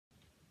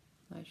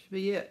That should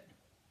be it.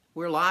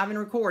 We're live and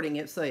recording,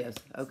 it says.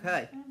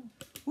 Okay.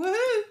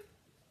 Woohoo!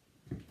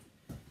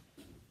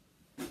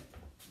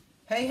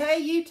 Hey,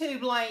 hey,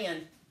 YouTube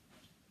land.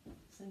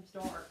 Seems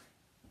dark.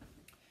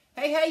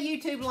 Hey, hey,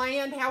 YouTube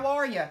land. How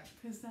are you?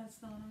 Because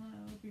that's not on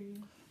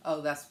overview.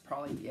 Oh, that's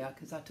probably, yeah,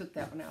 because I took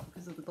that one out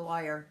because of the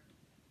glare.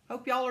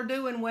 Hope y'all are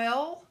doing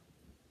well.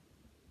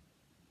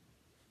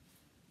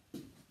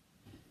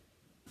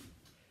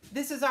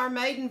 This is our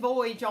maiden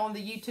voyage on the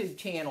YouTube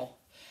channel.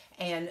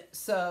 And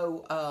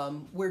so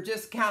we're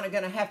just kind of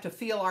going to have to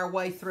feel our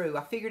way through.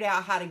 I figured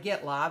out how to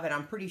get live, and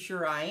I'm pretty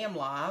sure I am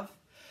live.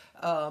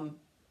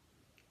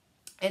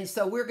 And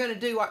so we're going to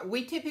do,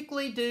 we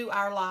typically do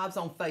our lives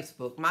on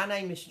Facebook. My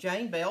name is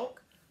Jayne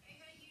Belk.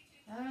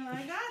 Oh,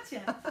 I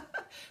gotcha.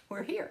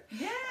 We're here.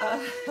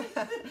 Yay!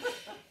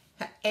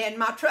 And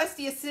my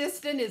trusty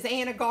assistant is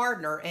Anna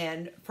Gardner.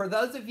 And for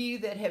those of you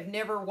that have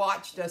never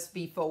watched us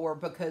before,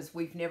 because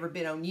we've never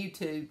been on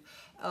YouTube,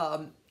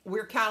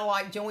 we're kind of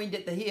like joined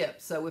at the hip.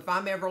 So if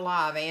I'm ever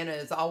live, Anna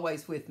is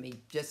always with me,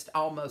 just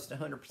almost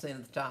 100%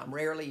 of the time.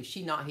 Rarely is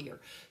she not here.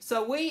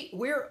 So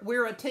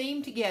we're a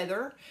team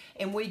together,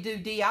 and we do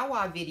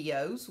DIY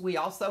videos. We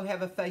also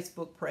have a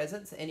Facebook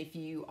presence, and if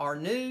you are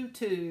new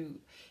to,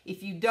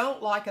 if you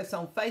don't like us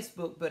on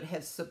Facebook but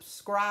have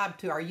subscribed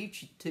to our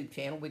YouTube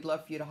channel, we'd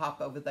love for you to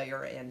hop over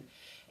there and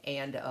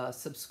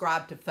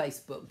subscribe to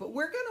Facebook. But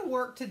we're going to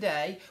work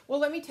today. Well,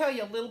 let me tell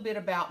you a little bit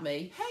about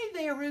me. Hey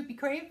there, Ruby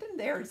Crampton.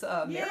 There's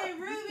Yay,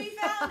 Ruby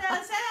found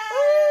us.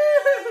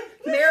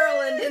 Hey!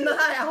 Maryland in the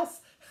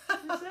house.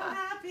 I'm so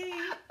happy.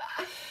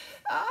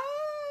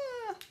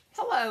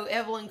 Hello,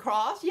 Evelyn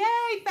Cross. Yay,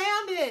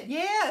 found it.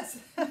 Yes.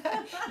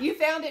 You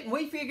found it, and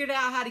we figured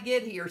out how to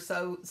get here.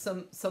 So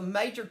some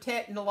major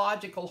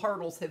technological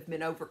hurdles have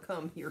been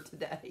overcome here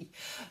today.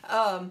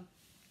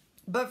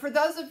 But for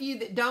those of you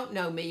that don't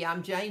know me,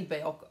 I'm Jayne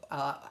Belk.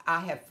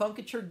 I have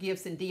Funkature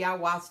Gifts and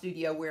DIY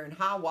Studio. We're in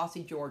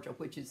Hiawassee, Georgia,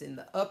 which is in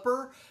the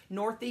upper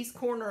northeast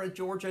corner of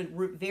Georgia,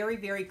 very,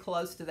 very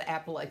close to the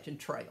Appalachian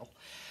Trail.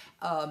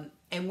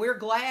 And we're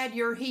glad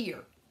you're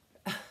here.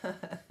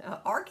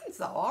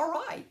 Arkansas, all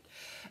right.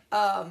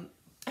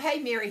 Hey,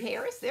 Mary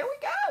Harris, there we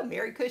go.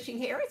 Mary Cushing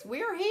Harris,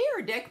 we're here.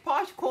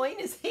 Decoupage Queen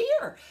is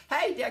here.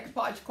 Hey,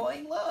 Decoupage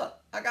Queen, look,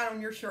 I got on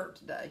your shirt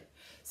today.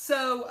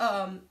 So,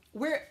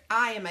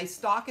 I am a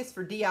stockist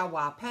for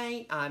DIY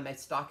Paint. I'm a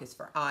stockist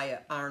for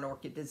Iron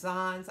Orchid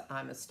Designs.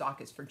 I'm a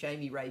stockist for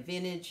Jamie Ray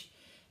Vintage.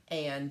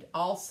 And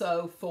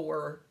also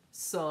for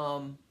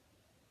some,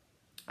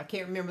 I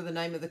can't remember the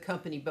name of the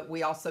company, but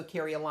we also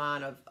carry a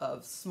line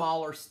of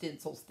smaller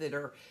stencils that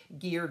are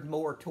geared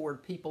more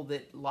toward people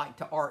that like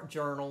to art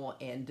journal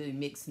and do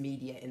mixed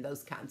media and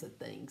those kinds of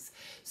things.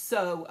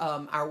 So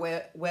our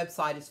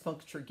website is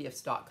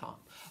funkaturegifts.com.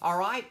 All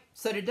right,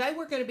 so today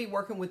we're going to be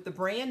working with the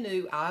brand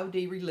new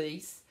IOD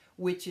release,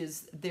 which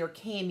is their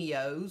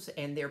cameos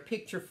and their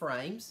picture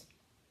frames.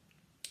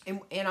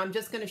 And I'm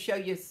just going to show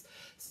you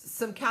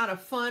some kind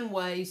of fun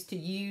ways to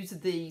use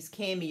these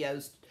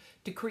cameos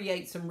to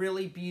create some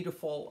really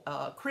beautiful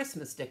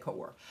Christmas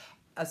decor.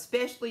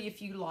 Especially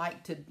if you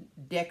like to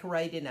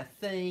decorate in a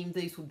theme.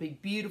 These would be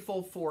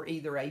beautiful for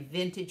either a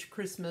vintage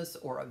Christmas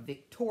or a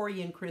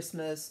Victorian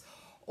Christmas,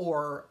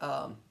 or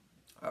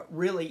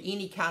really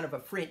any kind of a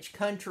French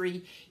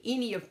country,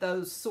 any of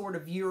those sort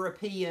of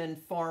European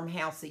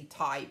farmhousey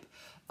type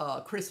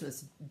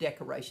Christmas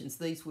decorations.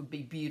 These would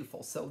be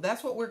beautiful. So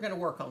that's what we're going to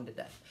work on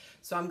today.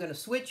 So I'm going to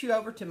switch you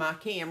over to my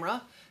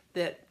camera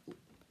that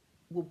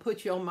will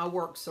put you on my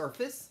work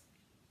surface.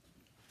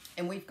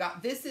 And we've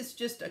got, this is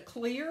just a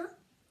clear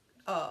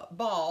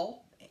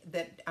ball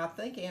that I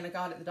think Anna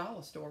got at the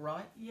dollar store,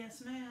 right?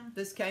 Yes, ma'am.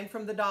 This came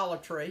from the Dollar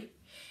Tree.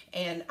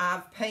 And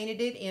I've painted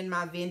it in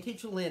my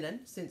vintage linen,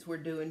 since we're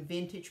doing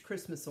vintage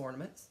Christmas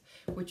ornaments,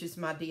 which is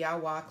my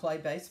DIY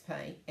clay-based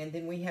paint. And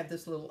then we have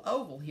this little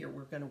oval here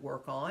we're going to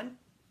work on.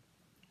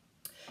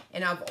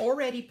 And I've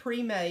already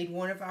pre-made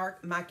one of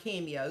my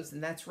cameos,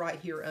 and that's right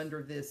here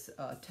under this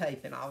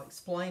tape, and I'll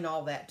explain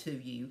all that to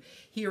you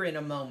here in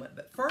a moment.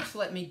 But first,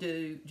 let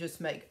me just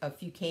make a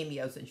few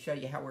cameos and show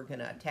you how we're going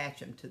to attach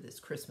them to this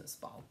Christmas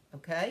ball,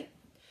 okay?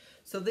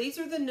 So these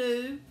are the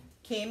new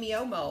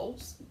cameo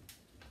molds.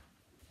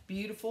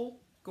 Beautiful,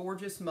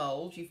 gorgeous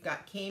molds. You've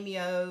got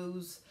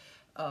cameos.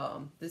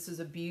 This is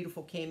a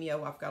beautiful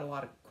cameo. I've got a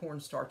lot of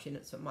cornstarch in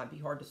it, so it might be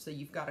hard to see.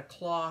 You've got a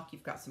clock,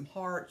 you've got some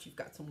hearts, you've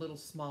got some little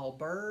small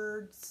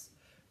birds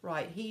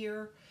right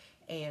here,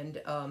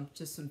 and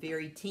just some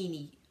very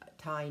teeny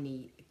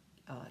tiny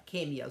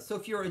cameos. So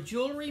if you're a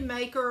jewelry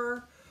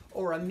maker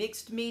or a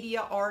mixed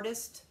media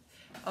artist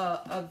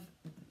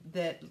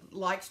that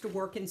likes to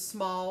work in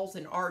smalls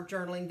and art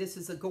journaling, this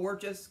is a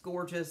gorgeous,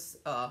 gorgeous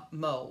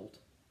mold,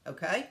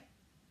 okay?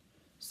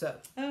 So,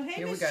 oh,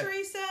 hey, Miss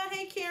Teresa.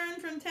 Hey, Karen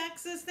from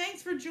Texas.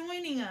 Thanks for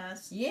joining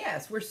us.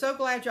 Yes, we're so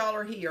glad y'all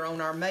are here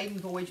on our maiden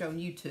voyage on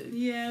YouTube.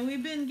 Yeah,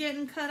 we've been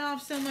getting cut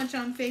off so much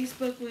on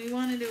Facebook. We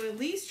wanted to at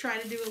least try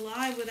to do a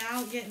live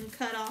without getting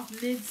cut off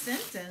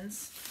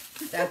mid-sentence.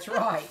 That's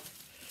right.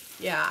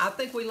 Yeah, I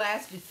think we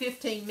lasted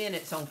 15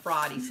 minutes on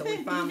Friday, so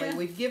we finally, Yeah.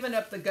 we've given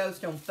up the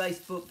ghost on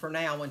Facebook for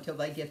now until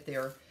they get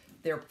their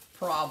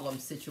problem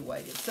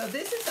situated. So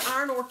this is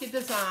Iron Orchid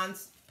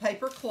Designs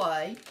paper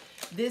clay.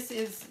 This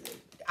is,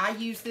 I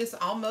use this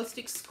almost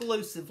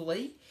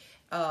exclusively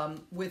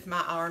with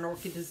my Iron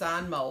Orchid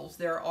Design molds.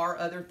 There are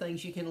other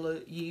things you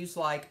can use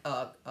like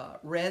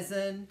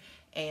resin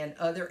and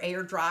other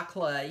air dry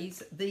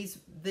clays.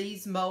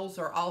 These molds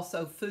are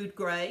also food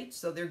grade,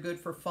 so they're good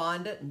for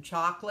fondant and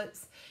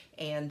chocolates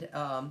and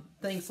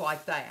things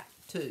like that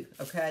too,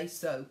 okay?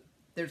 So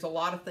there's a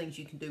lot of things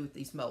you can do with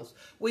these molds.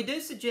 We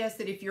do suggest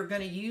that if you're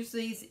going to use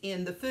these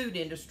in the food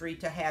industry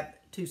to have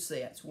 2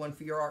 sets, one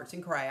for your arts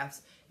and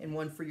crafts and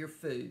one for your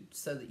food,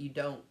 so that you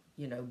don't,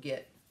 you know,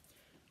 get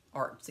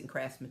arts and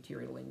crafts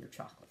material in your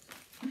chocolate.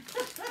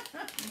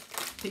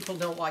 People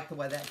don't like the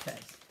way that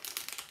tastes.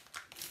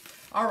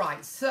 All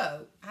right,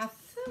 so I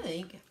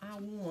think I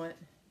want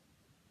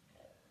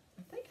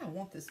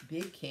this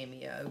big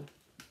cameo.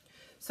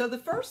 So the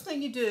first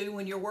thing you do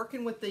when you're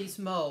working with these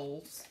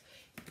molds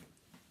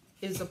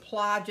is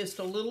apply just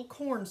a little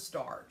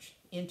cornstarch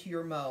into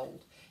your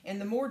mold.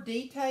 And the more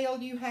detail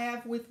you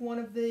have with one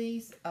of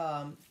these,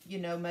 you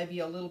know, maybe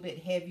a little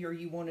bit heavier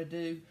you want to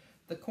do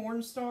the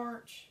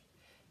cornstarch,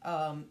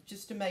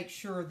 just to make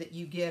sure that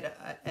you get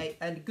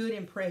a good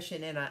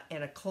impression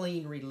and a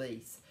clean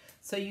release.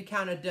 So you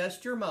kind of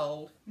dust your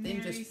mold. Mary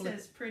then just flip.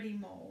 says pretty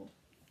mold.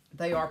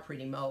 They are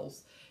pretty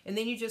molds. And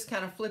then you just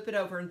kind of flip it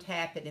over and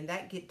tap it, and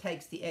that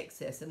takes the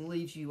excess and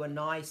leaves you a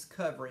nice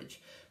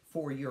coverage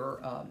for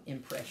your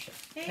impression.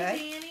 Hey,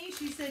 okay? Danny,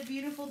 she said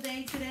beautiful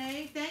day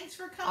today. Thanks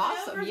for coming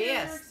Awesome, over here.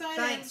 yes. We're excited.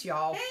 Thanks,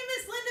 y'all. Hey,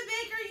 Miss Linda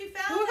Baker, you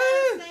found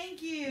Woohoo! us.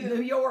 Thank you.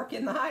 New York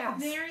in the house.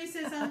 Mary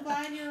says, I'm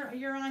glad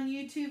you're on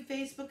YouTube.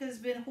 Facebook has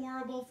been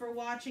horrible for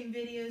watching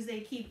videos they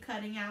keep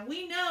cutting out.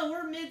 We know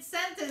we're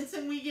mid-sentence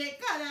and we get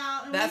cut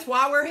out. And That's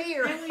why we're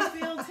here. And we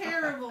feel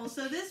terrible.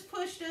 So this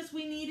pushed us.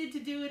 We needed to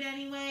do it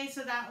anyway.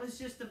 So that was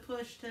just a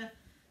push to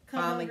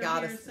come Finally over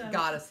got here. us So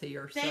got us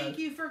here. thank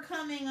you for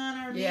coming on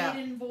our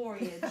maiden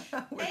voyage.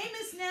 Hey,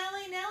 Miss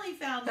Nellie. Nellie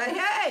found us.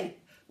 Hey,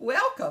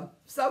 welcome.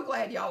 So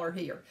glad y'all are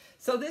here.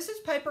 So this is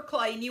paper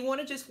clay, and you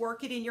want to just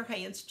work it in your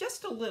hands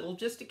just a little,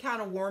 just to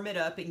kind of warm it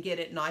up and get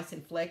it nice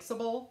and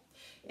flexible.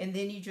 And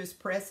then you just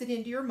press it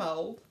into your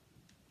mold.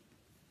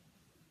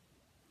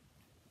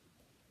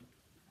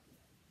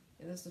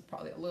 And this is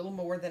probably a little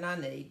more than I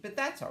need, but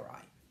that's all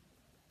right.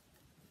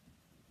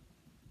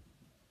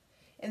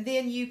 And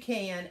then you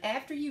can,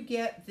 after you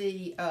get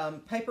the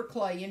paper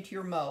clay into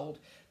your mold,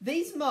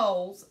 these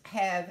molds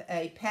have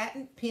a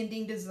patent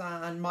pending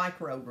design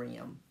micro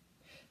rim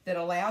that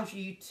allows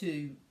you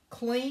to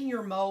clean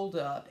your mold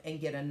up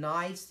and get a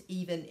nice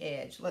even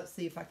edge. Let's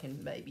see if I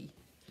can maybe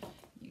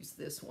use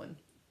this one.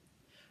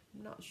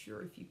 I'm not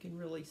sure if you can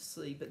really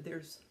see, but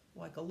there's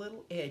like a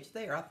little edge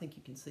there. I think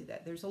you can see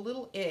that. There's a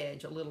little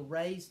edge, a little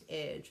raised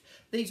edge.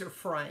 These are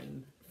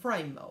frame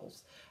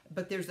molds,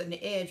 but there's an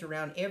edge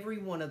around every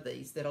one of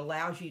these that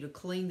allows you to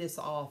clean this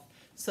off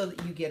so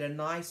that you get a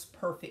nice,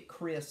 perfect,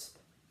 crisp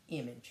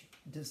image,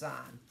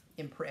 design,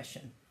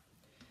 impression,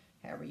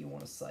 however you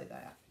want to say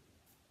that.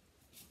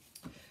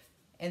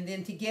 And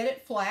then to get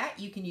it flat,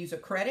 you can use a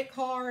credit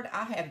card.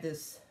 I have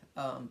this,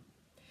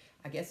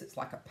 I guess it's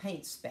like a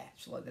paint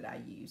spatula that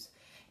I use.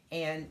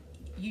 And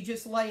you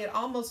just lay it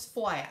almost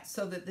flat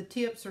so that the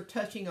tips are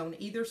touching on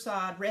either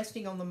side,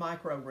 resting on the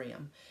micro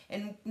rim.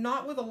 And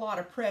not with a lot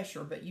of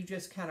pressure, but you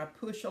just kind of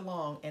push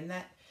along, and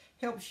that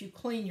helps you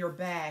clean your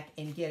back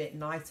and get it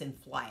nice and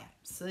flat.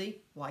 See?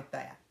 Like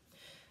that.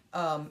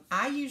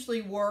 I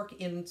usually work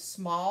in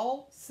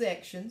small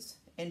sections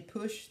and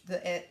push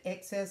the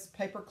excess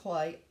paper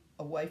clay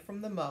away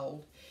from the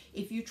mold.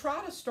 If you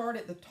try to start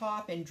at the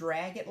top and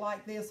drag it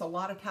like this, a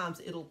lot of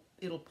times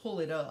it'll pull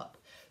it up.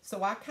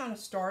 So I kind of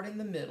start in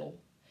the middle,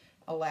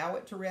 allow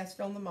it to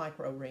rest on the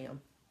micro rim,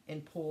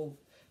 and pull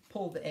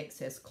the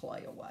excess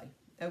clay away.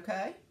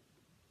 Okay?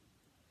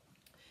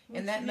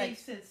 Which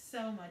makes it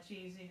so much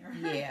easier.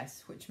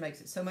 Yes, which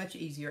makes it so much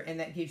easier, and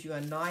that gives you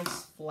a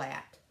nice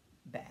flat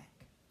back.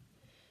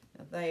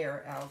 Now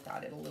there, I've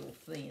got it a little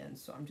thin,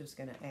 so I'm just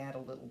going to add a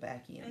little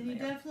back in And you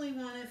there. definitely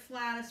want it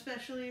flat,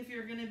 especially if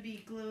you're going to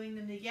be gluing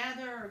them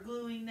together or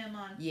gluing them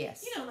on,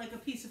 yes, you know, like a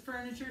piece of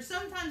furniture.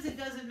 Sometimes it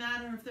doesn't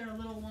matter if they're a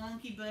little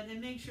wonky, but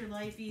it makes your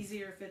life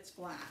easier if it's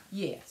flat.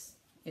 Yes,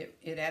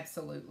 it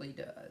absolutely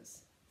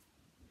does.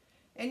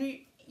 And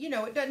you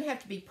know, it doesn't have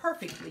to be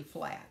perfectly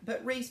flat,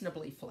 but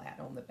reasonably flat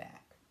on the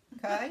back.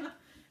 Okay?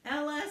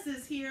 LS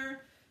is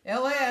here.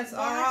 LS,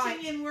 all right.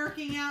 Watching and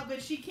working out,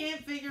 but she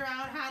can't figure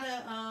out how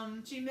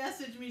to, she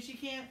messaged me,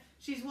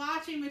 she's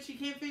watching, but she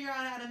can't figure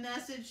out how to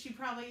message.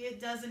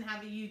 It doesn't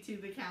have a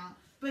YouTube account,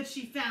 but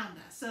she found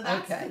us, so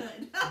that's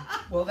good.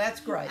 Well, that's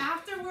great.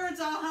 Afterwards,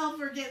 I'll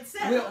help her get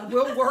set up.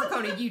 We'll work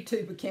on a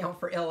YouTube account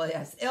for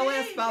LS.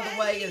 LS, by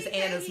the way, is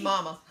Anna's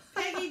mama.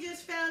 Peggy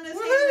just found us.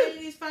 Woohoo! Hey,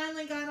 ladies,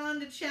 finally got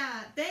on to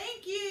chat.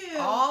 Thank you.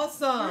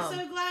 Awesome.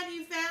 We're so glad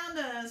you found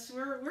us.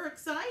 We're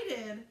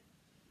excited.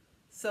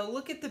 So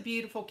look at the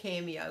beautiful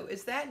cameo.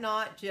 Is that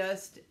not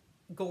just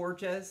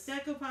gorgeous.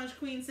 Decoupage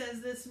Queen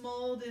says this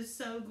mold is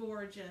so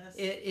gorgeous.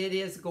 It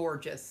is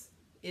gorgeous.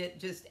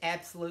 It just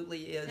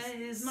absolutely is. And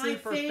it is my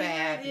super favorite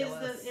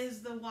fabulous.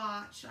 is the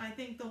watch. I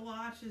think the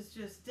watch is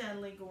just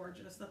deadly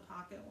gorgeous, the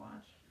pocket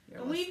watch. Here,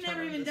 And we've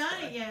never even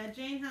done it yet.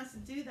 Jane has to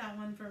do that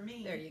one for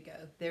me. There you go.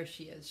 There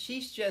she is.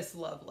 She's just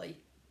lovely.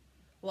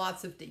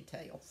 Lots of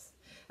details.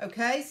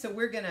 Okay, so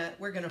we're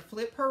gonna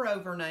flip her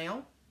over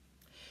now.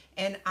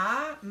 And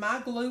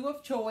my glue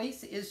of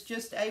choice is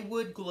just a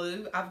wood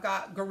glue. I've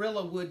got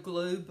Gorilla Wood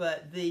glue,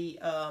 but the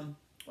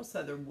what's the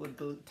other wood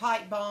glue?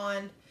 Tight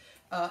Bond.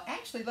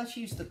 Actually, let's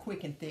use the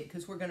Quick and Thick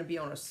because we're going to be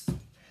on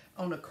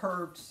a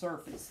curved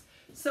surface.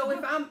 So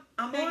if I'm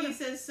Peggy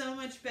says so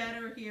much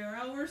better here.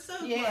 Oh, we're so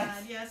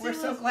glad. Yes, we're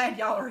so glad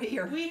y'all are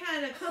here. We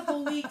had a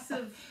couple weeks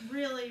of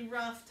really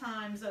rough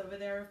times over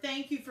there.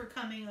 Thank you for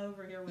coming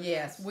over here with us.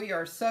 Yes, we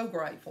are so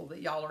grateful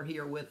that y'all are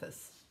here with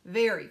us.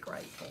 Very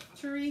grateful.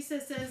 Teresa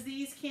says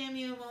these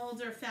cameo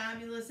molds are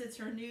fabulous. It's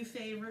her new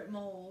favorite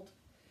mold.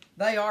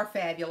 They are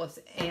fabulous,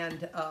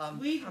 and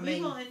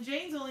and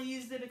Jane's only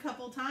used it a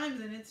couple times,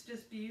 and it's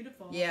just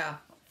beautiful. Yeah,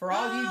 for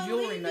all you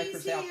jewelry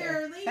makers out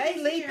there. Hey,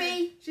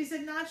 Leapy! She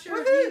said, not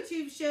sure if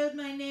YouTube showed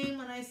my name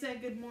when I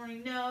said good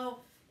morning. No,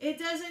 it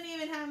doesn't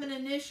even have an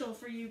initial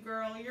for you,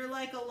 girl. You're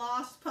like a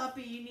lost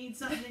puppy. You need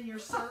something in your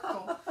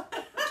circle.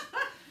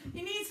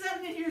 You need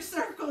something in your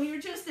circle.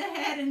 You're just a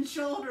head and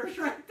shoulders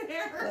right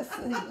there.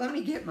 Let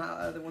me get my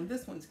other one.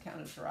 This one's kind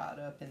of dried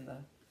up in the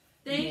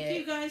Thank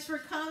you guys for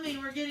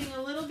coming. We're getting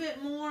a little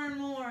bit more and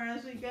more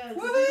as we go.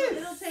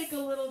 It'll take a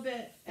little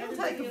bit.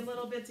 Everybody a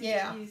little bit to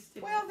get used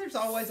to. Well, there's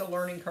always a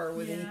learning curve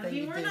with anything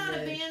you do. We're not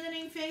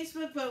abandoning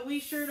Facebook, but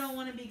we sure don't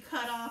want to be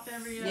cut off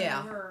every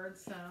other word.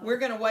 So we're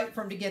going to wait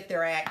for them to get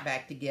their act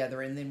back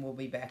together, and then we'll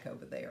be back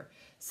over there.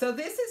 So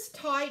this is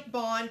Tight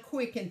Bond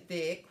Quick and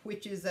Thick,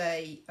 which is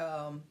a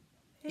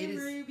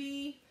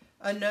Ruby.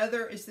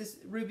 Another is this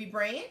Ruby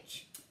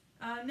Branch?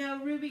 No,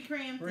 Ruby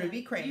Crampton.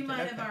 Ruby Crampton. You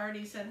might have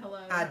already said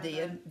hello. I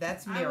did.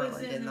 That's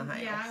Maryland in the house.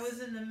 Yeah, I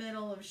was in the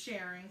middle of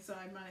sharing, so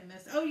I might have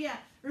missed. Oh, yeah.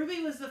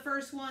 Ruby was the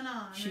first one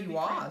on. She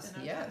was,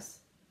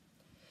 yes.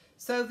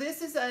 So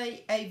this is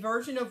a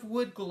version of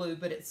wood glue,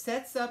 but it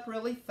sets up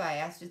really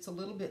fast. It's a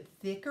little bit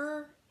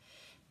thicker,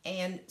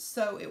 and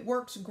so it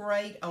works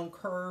great on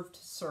curved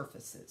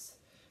surfaces.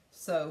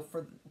 So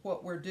for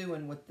what we're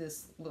doing with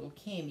this little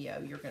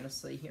cameo, you're going to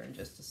see here in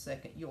just a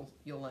second,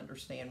 you'll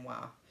understand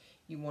why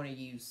you want to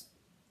use,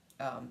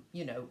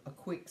 a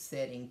quick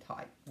setting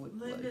type wood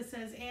glue. Linda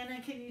says,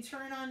 Anna, can you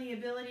turn on the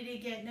ability to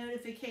get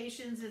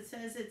notifications? It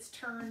says it's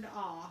turned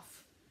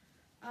off.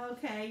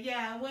 Okay,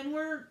 yeah.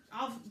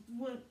 I'll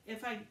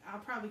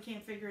probably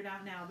can't figure it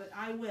out now, but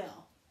I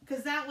will,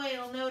 because that way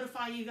it'll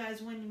notify you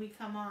guys when we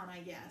come on, I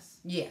guess.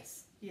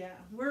 Yes. Yeah,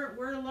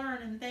 we're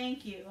learning.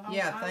 Thank you.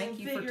 Thank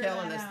you for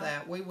telling us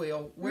that. We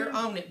will. We're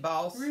on it,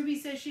 boss. Ruby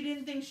says she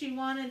didn't think she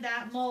wanted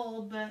that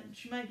mold, but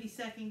she might be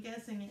second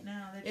guessing it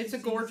now. It's a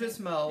gorgeous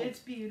mold. It's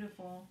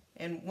beautiful.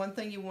 And one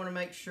thing you want to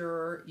make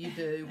sure you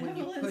do when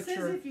you put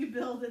if you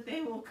build it,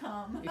 they will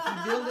come. If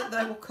you build it,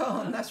 they will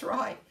come. That's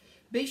right.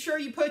 Be sure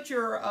you put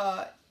your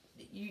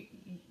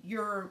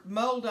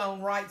mold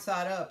on right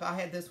side up. I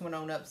had this one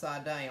on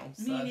upside down.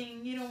 So.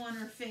 Meaning you don't want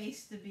her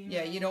face to be.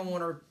 Yeah, you don't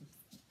want her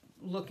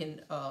looking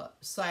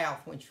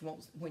south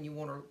when you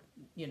want her,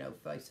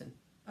 facing.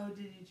 Oh,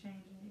 did you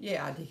change it?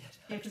 Yeah, I did.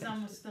 Yeah, because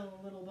I'm still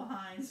a little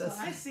behind, so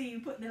I see you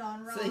putting it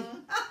on wrong. See,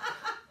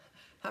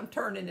 I've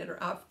turned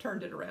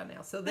it around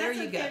now. So there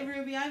you go. That's okay,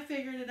 Ruby. I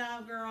figured it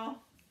out, girl.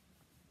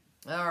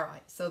 All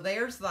right. So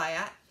there's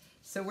that.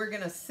 So we're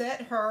going to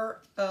set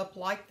her up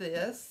like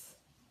this.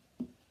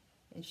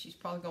 And she's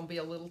probably going to be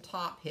a little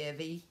top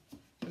heavy.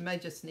 We may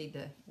just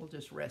we'll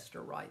just rest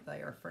her right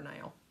there for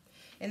now.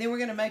 And then we're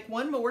going to make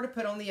one more to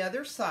put on the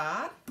other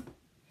side.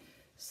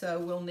 So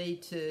we'll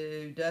need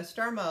to dust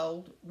our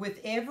mold.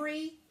 With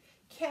every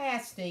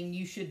casting,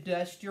 you should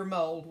dust your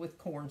mold with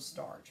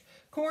cornstarch.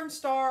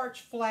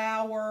 Cornstarch,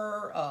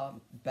 flour,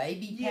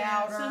 baby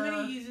powder.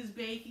 Somebody uses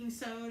baking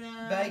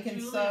soda.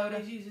 Julie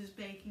always uses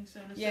baking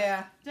soda.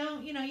 Yeah. So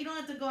you don't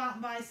have to go out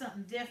and buy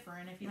something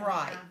different if you don't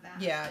have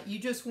that. Yeah, you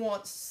just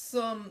want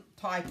some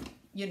type,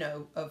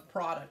 of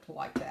product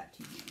like that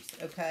to use,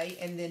 okay?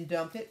 And then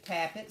dump it,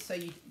 tap it, so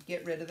you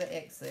get rid of the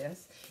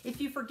excess.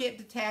 If you forget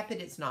to tap it,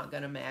 it's not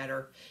going to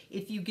matter.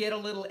 If you get a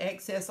little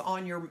excess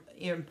on your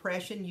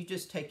impression, you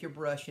just take your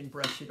brush and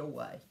brush it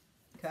away,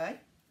 okay?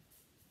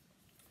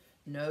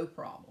 No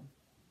problem.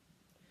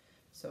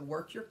 So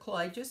work your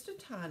clay just a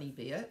tiny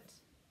bit.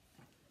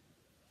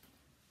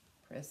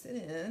 Press it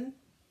in.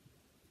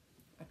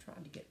 I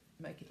tried to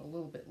make it a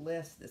little bit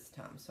less this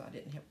time so I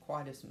didn't have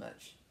quite as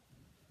much.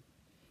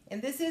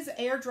 And this is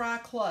air dry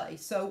clay.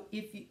 So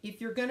if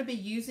you're going to be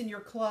using your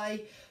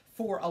clay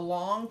for a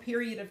long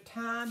period of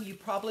time, you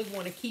probably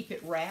want to keep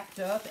it wrapped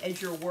up as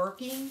you're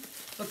working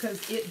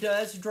because it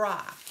does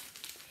dry.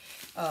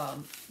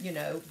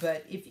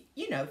 But if,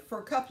 for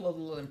a couple of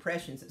little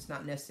impressions, it's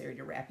not necessary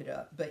to wrap it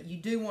up. But you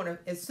do want to,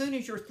 as soon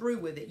as you're through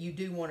with it, you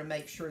do want to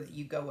make sure that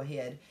you go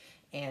ahead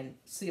and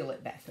seal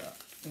it back up,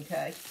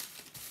 okay?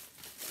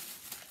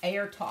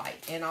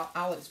 airtight. And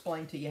I'll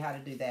explain to you how to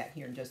do that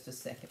here in just a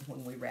second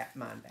when we wrap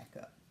mine back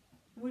up.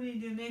 What do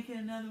you do? Make it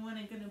another one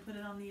and gonna put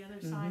it on the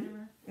other side of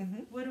her?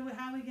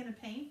 How are we gonna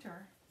paint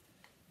her?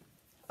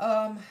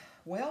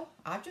 Well,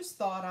 I just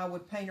thought I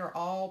would paint her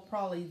all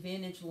probably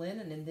vintage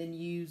linen and then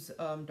use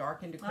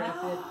dark and decrepit.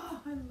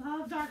 Oh, I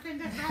love dark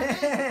and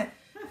decrepit.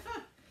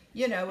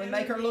 You know, and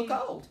make her look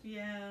old.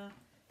 Yeah.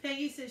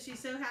 Peggy says she's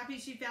so happy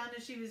she found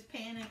us. She was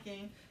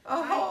panicking.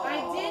 Oh, I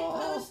did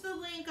post the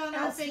link on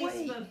our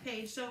Facebook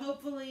page, so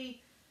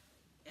hopefully,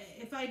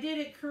 if I did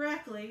it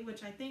correctly,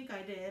 which I think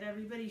I did,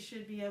 everybody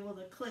should be able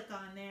to click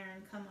on there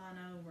and come on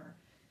over.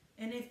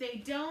 And if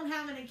they don't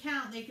have an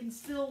account, they can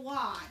still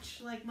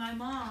watch, like my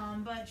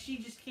mom, but she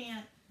just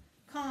can't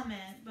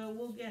comment, but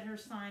we'll get her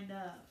signed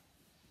up.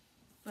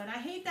 But I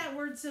hate that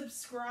word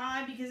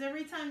subscribe, because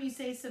every time you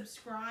say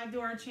subscribe to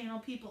our channel,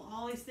 people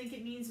always think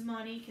it means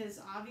money, because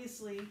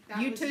obviously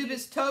YouTube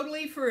is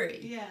totally free.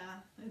 Yeah,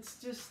 it's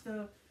just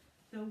the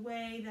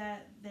way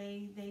that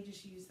they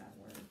just use that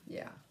word.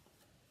 Yeah.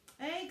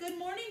 Hey, good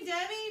morning,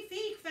 Debbie.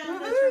 Feek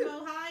found us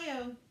from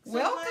Ohio. So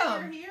welcome.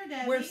 Glad you're here,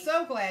 Debbie. We're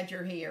so glad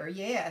you're here.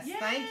 Yes, Yay,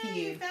 thank you.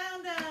 You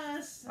found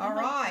us. All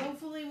right.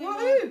 Hopefully we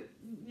won't,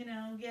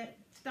 get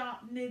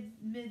stopped mid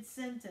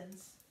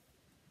sentence.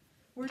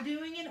 We're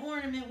doing an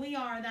ornament. We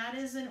are. That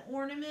is an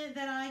ornament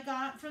that I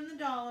got from the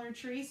Dollar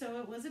Tree, so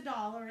it was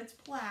 $1. It's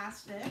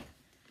plastic.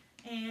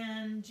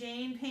 And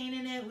Jayne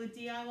painted it with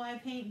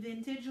DIY Paint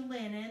Vintage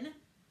Linen.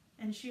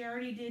 And she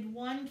already did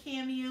one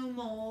cameo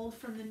mold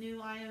from the new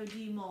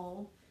IOD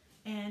mold.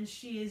 And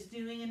she is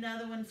doing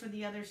another one for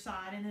the other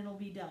side, and it'll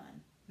be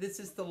done. This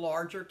is the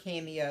larger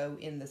cameo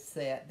in the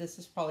set. This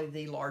is probably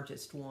the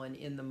largest one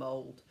in the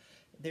mold.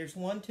 There's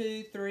 1,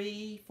 2,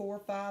 3, 4,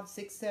 5,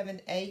 6,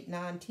 7, 8,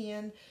 9,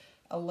 10,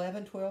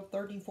 11, 12,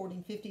 13,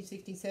 14, 15,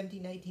 16,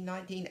 17, 18,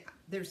 19.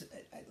 There's,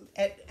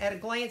 at a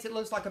glance, it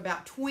looks like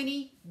about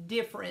 20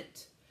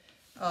 different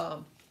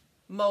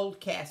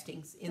mold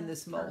castings in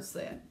this mold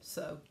set.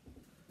 So,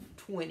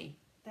 20.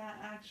 That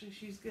actually,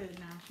 she's good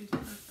now. She's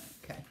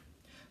perfect. Okay.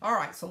 All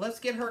right, so let's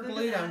get her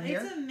glued on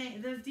here.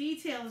 The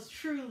detail is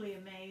truly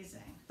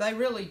amazing. They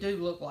really do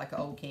look like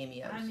old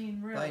cameos. I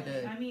mean, really.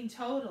 They do. I mean,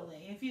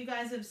 totally. If you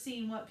guys have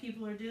seen what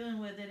people are doing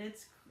with it,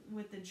 it's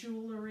with the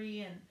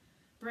jewelry and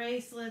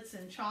bracelets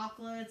and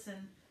chocolates.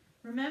 And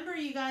remember,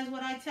 you guys,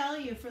 what I tell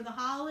you, for the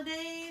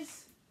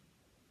holidays,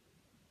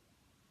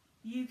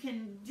 you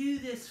can do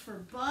this for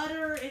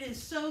butter. It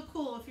is so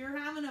cool. If you're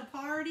having a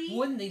party.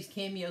 Wouldn't these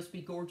cameos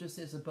be gorgeous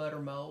as a butter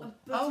mold?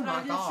 Oh my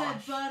gosh. I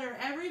just said butter.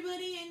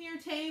 Everybody in your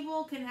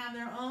table can have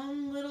their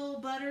own little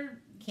butter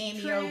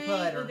cameo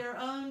butter. With their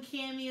own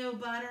cameo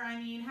butter. I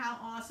mean, how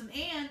awesome.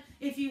 And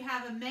if you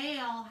have a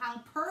male, how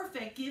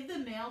perfect. Give the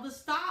male the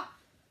stopwatch.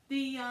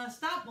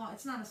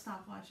 It's not a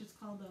stopwatch. It's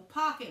called a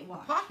pocket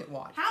watch. Pocket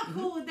watch. How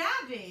cool would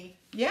that be?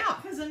 Yeah.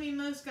 Because I mean,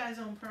 most guys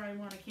don't probably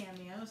want a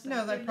cameo. So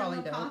no, they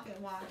probably don't. Pocket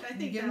watch. I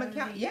think give them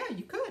a yeah,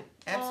 you could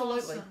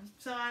absolutely. Awesome.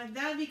 So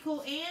that would be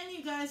cool. And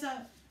you guys,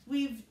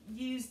 we've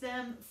used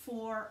them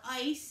for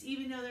ice,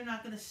 even though they're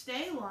not going to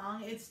stay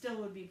long. It still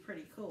would be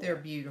pretty cool. They're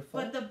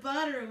beautiful. But the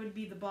butter would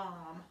be the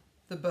bomb.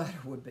 The butter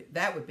would be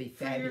fabulous.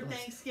 For your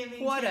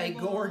Thanksgiving what table,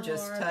 a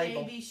gorgeous or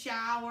table. A baby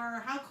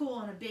shower. How cool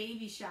on a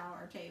baby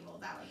shower table.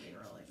 That would be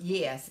really cool.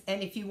 Yes,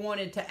 and if you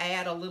wanted to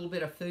add a little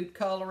bit of food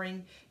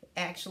coloring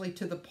actually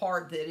to the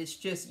part that is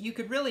just, you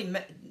could really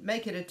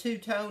make it a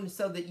two-tone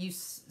so that you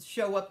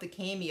show up the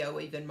cameo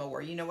even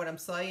more. You know what I'm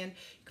saying?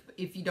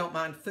 If you don't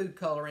mind food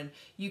coloring,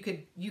 you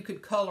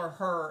could color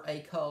her a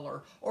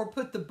color, or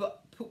put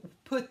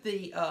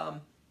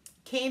the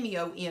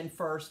cameo in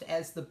first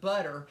as the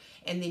butter,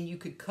 and then you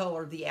could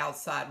color the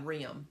outside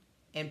rim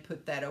and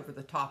put that over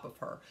the top of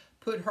her.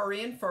 Put her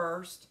in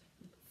first,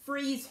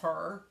 freeze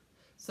her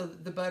so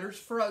that the butter's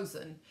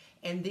frozen,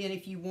 and then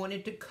if you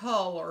wanted to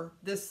color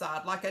this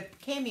side, like a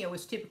cameo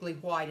is typically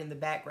white in the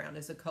background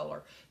as a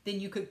color, then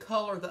you could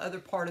color the other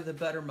part of the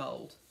butter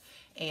mold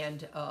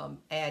and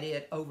add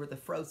it over the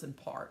frozen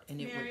part. And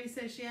Mary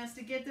says she has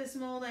to get this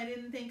mold. I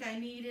didn't think I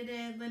needed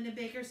it. Linda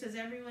Baker says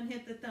everyone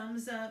hit the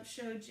thumbs up.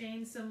 Show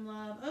Jayne some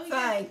love. Oh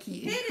yeah, thank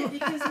you. Hit it,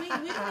 because we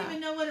don't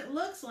even know what it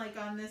looks like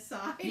on this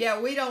side.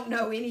 Yeah, we don't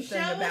know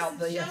anything about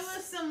this. Show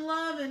us some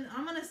love, and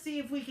I'm gonna see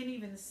if we can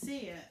even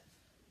see it.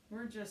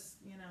 We're just,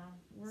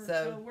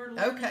 we're learning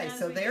okay.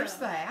 So there's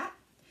that.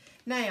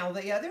 Now,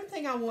 the other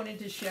thing I wanted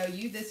to show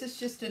you, this is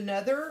just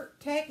another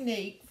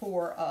technique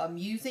for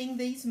using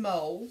these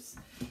molds.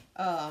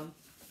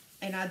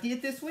 And I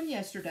did this one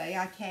yesterday.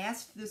 I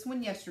cast this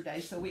one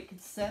yesterday so it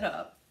could set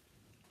up.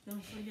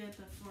 Don't forget,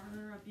 the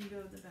farther up you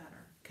go, the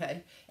better.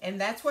 Okay, and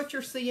that's what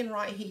you're seeing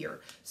right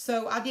here.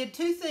 So I did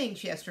two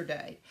things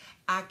yesterday.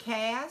 I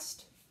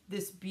cast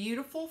this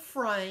beautiful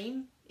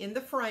frame in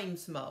the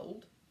frames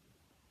mold.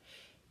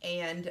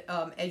 And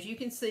as you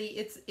can see,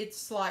 it's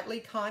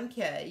slightly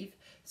concave.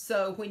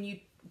 So when you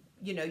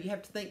you know, you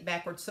have to think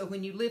backwards. So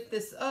when you lift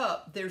this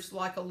up, there's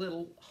like a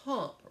little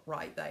hump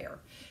right there.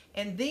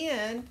 And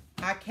then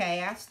I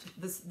cast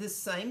this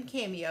same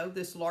cameo,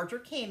 this larger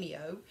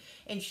cameo,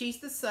 and she's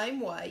the same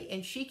way.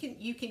 And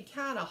you can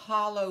kind of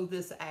hollow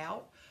this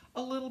out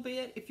a little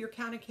bit if you're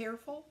kind of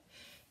careful.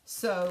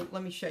 So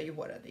let me show you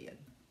what I did.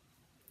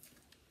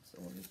 So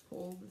let me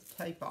pull this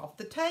tape off.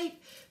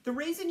 The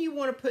reason you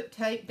want to put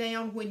tape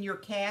down when you're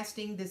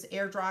casting this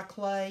air dry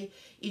clay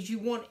is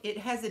it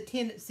has a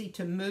tendency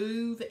to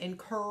move and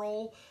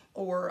curl,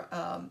 or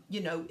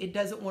you know, it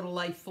doesn't want to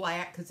lay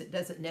flat because it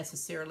doesn't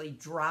necessarily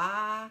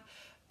dry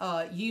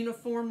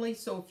uniformly.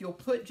 So if you'll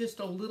put just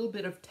a little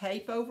bit of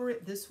tape over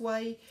it this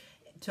way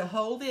to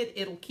hold it,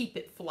 it'll keep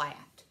it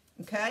flat,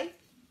 okay?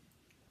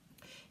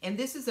 And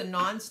this is a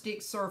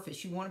non-stick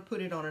surface. You want to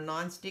put it on a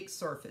non-stick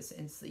surface,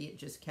 and see, it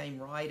just came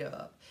right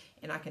up.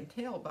 And I can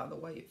tell by the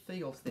way it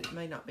feels that it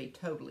may not be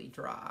totally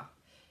dry.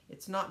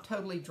 It's not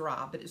totally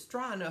dry, but it's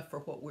dry enough for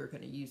what we're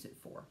going to use it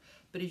for.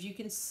 But as you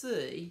can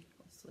see,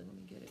 let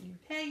me get it here.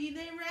 Peggy,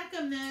 they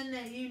recommend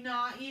that you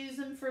not use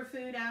them for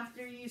food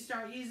after you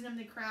start using them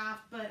to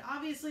craft, but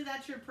obviously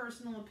that's your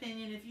personal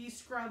opinion. If you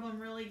scrub them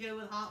really good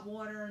with hot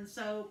water and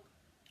soap,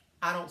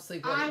 I don't see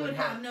what I it would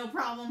have. have no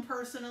problem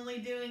personally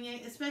doing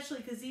it, especially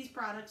because these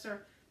products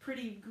are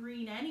pretty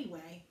green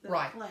anyway, the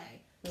clay.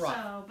 Right.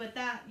 So, but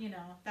that, you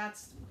know,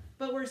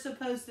 but we're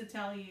supposed to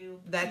tell you.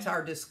 That's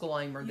our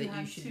disclaimer, that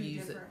you should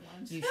use it.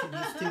 You should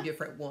use 2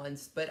 different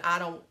ones, but I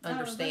don't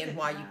understand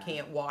why you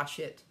can't wash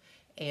it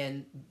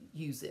and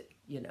use it,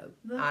 you know.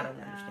 I don't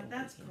understand.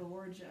 That's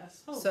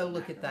gorgeous. So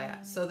look at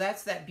that. So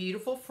that's that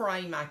beautiful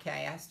frame I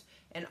cast,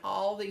 and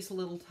all these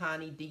little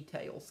tiny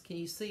details. Can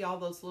you see all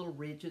those little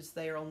ridges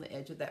there on the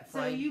edge of that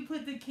frame? So you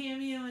put the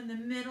cameo in the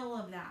middle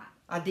of that.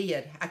 I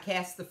did. I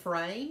cast the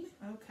frame.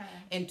 Okay.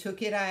 And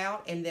took it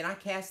out, and then I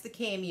cast the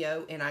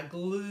cameo, and I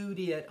glued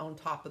it on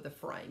top of the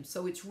frame,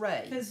 so it's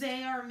raised. Because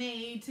they are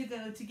made to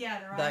go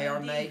together. They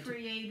are made.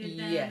 Created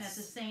them at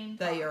the same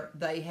time.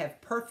 They have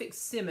perfect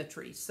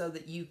symmetry, so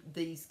that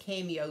these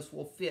cameos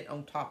will fit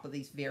on top of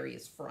these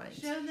various frames.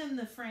 Show them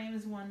the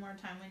frames one more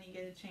time when you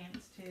get a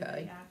chance to.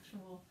 Okay. The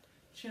actual.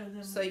 Show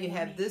them. So you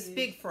have this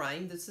big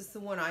frame. This is the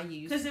one I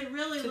used. Because it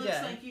really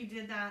looks like you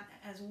did that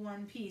as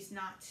one piece,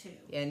 not 2.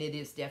 And it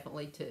is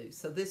definitely 2.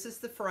 So this is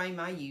the frame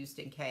I used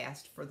and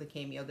cast for the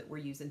cameo that we're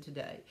using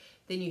today.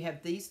 Then you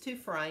have these 2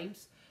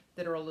 frames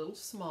that are a little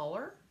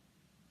smaller.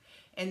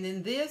 And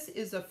then this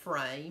is a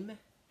frame.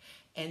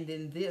 And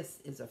then this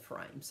is a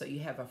frame. So you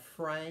have a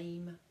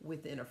frame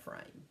within a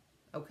frame.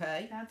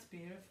 Okay? That's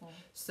beautiful.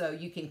 So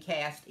you can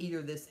cast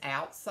either this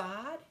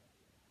outside,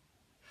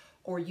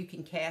 or you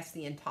can cast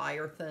the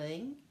entire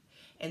thing,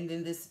 and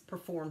then this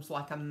performs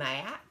like a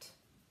mat,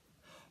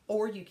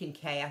 or you can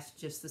cast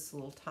just this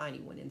little tiny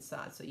one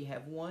inside. So you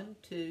have 1,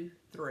 2,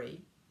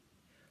 3,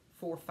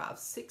 4, 5,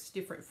 6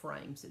 different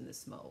frames in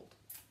this mold.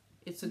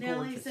 It's a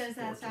Nellie gorgeous, says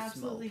that's gorgeous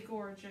absolutely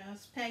mold.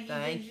 Gorgeous. Peggy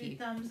Thank gives you. you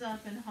thumbs up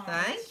and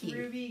hearts. Thank you.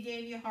 Ruby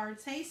gave you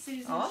hearts. Hey,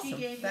 Susan, Awesome. she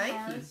gave Thank you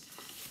hearts.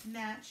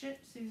 Match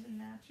it. Susan,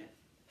 match it.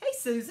 Hey,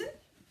 Susan.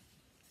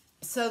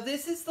 So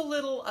this is the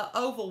little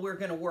oval we're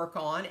going to work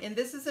on, and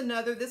this is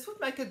this would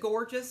make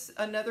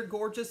another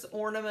gorgeous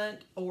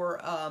ornament, or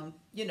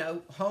you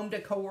know, home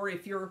decor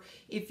if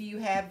you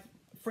have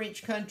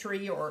French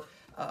country, or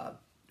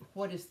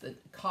what is the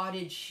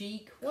cottage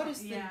chic? What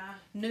is the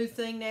new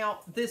thing now?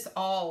 This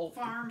all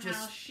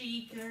farmhouse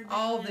chic.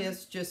 All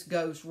this just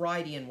goes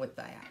right in with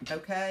that.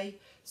 Okay.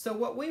 So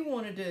what we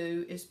want to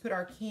do is put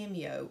our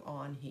cameo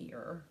on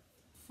here.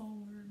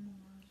 Forward more.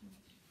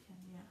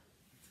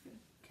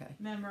 Okay.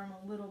 Remember, I'm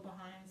a little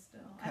behind still.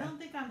 Okay. I don't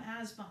think I'm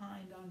as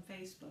behind on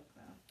Facebook,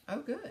 though.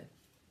 Oh, good.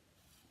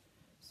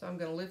 So I'm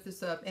going to lift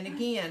this up. And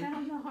again,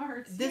 found the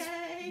hearts.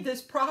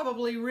 this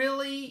probably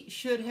really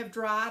should have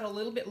dried a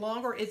little bit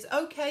longer. It's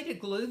okay to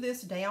glue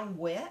this down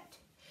wet.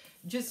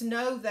 Just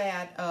know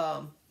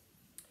that,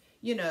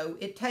 you know,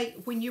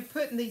 when you're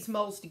putting these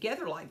molds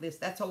together like this,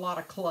 that's a lot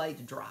of clay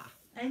to dry.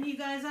 And you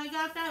guys, I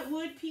got that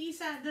wood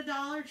piece at the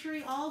Dollar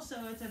Tree also.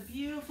 It's a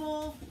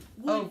beautiful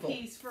wood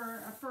piece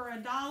for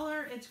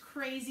 $1. It's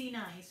crazy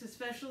nice,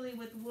 especially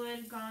with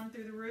wood gone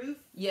through the roof.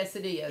 Yes,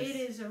 it is. It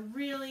is a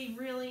really,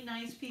 really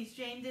nice piece.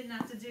 Jayne didn't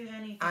have to do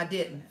anything. I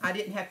didn't. I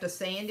didn't have to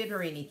sand it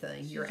or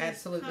anything. You're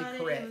absolutely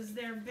correct.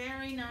 They're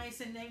very nice,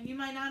 and you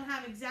might not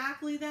have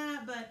exactly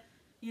that, but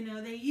you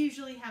know, they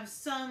usually have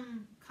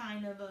some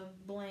kind of a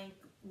blank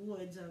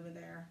woods over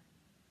there.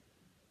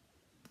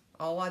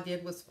 All I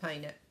did was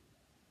paint it.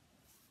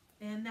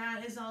 And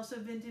that is also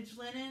vintage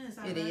linen, is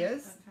that right? It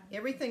is. Okay.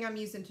 Everything I'm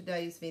using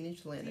today is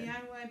vintage linen.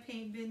 DIY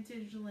paint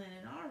vintage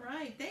linen. All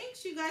right.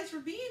 Thanks, you guys, for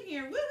being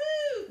here.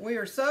 Woohoo! We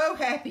are so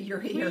happy you're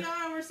here. We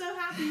are. We're so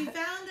happy you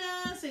found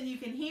us, and you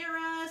can hear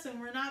us,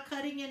 and we're not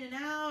cutting in and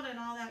out and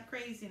all that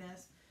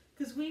craziness.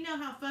 Because we know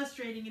how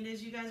frustrating it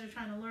is. You guys are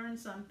trying to learn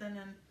something,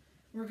 and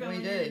we're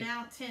going in and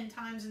out 10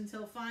 times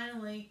until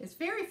finally... It's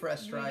very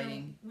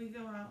frustrating. We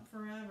go out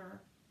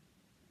forever.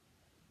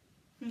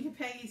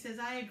 Peggy says,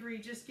 I agree,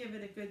 just give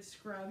it a good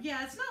scrub.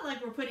 Yeah, it's not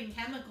like we're putting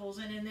chemicals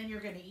in and then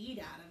you're going to eat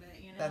out of it,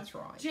 you know. That's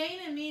right. Jayne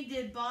and me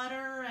did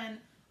butter and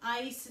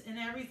ice and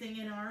everything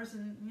in ours,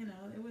 and, you know,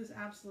 it was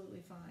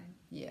absolutely fine.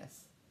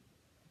 Yes.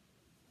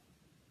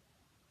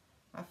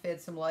 I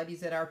fed some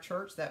ladies at our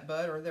church that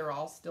butter. They're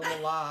all still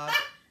alive.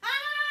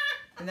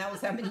 And that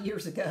was how many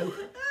years ago?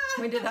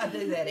 When did I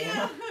do that,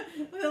 Emma?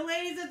 Yeah. The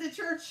ladies at the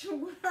church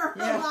were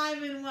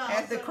alive and well.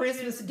 At the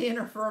Christmas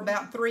dinner for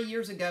about 3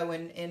 years ago,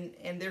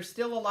 and they're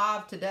still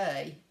alive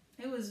today.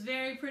 It was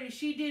very pretty.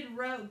 She did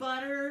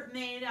butter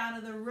made out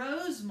of the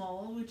rose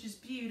mold, which is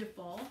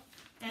beautiful.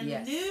 And the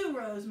new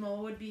rose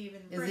mold would be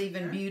even prettier. Is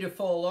even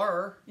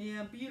beautifuler.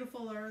 Yeah,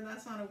 beautifuler.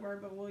 That's not a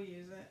word, but we'll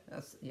use it.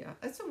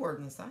 It's a word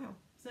in the South.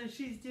 So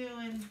she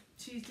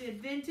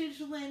did vintage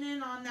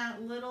linen on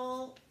that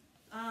little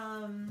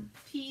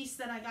piece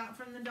that I got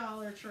from the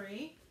Dollar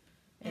Tree.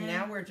 And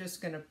now we're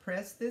just going to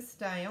press this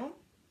down.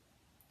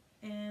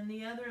 And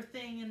the other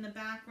thing in the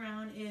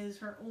background is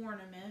her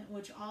ornament,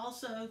 which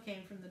also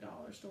came from the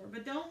dollar store.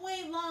 But don't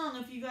wait long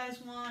if you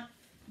guys want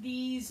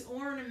these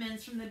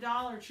ornaments from the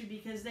Dollar Tree,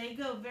 because they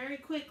go very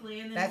quickly,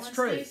 and then once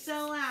they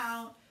sell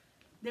out,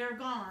 they're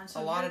gone.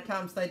 So a lot of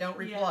times they don't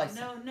replace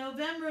them.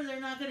 November, they're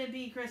not going to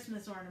be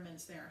Christmas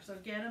ornaments there. So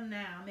get them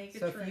now. Make a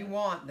trip. So if you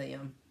want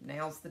them,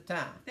 now's the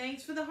time.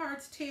 Thanks for the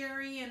hearts,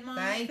 Terry and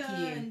Monica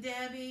and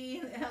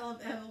Debbie and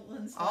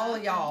Evelyn. All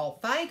of y'all.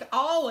 Thank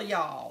all of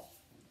y'all.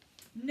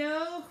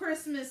 No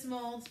Christmas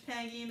molds,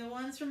 Peggy. The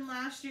ones from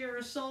last year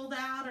are sold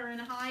out or in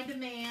high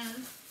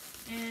demand.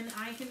 And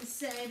I can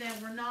say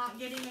that we're not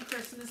getting a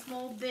Christmas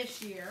mold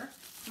this year.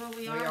 But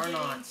we are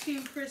getting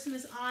 2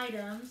 Christmas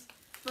items.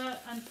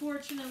 But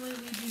unfortunately,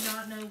 we do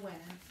not know when.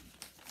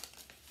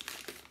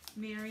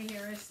 Mary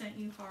Harris sent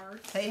you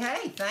hearts.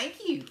 Hey,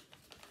 thank you.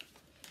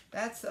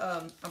 That's,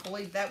 I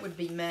believe that would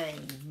be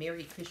Maine.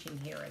 Mary Cushing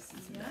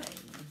Harris's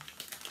Maine.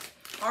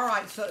 All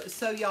right,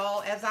 so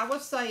y'all, as I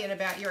was saying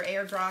about your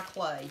air dry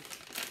clay,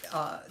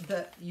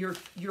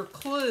 your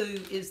clue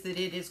is that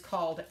it is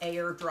called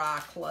air dry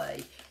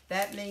clay.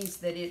 That means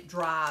that it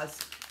dries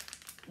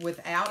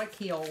without a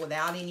kiln,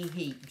 without any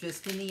heat,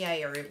 just in the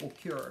air. It will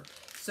cure.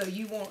 So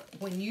you want,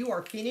 when you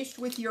are finished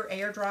with your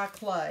air dry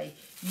clay,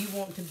 you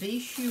want to be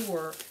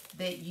sure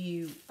that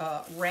you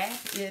wrap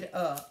it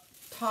up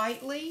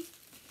tightly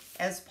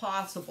as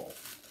possible.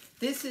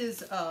 This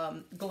is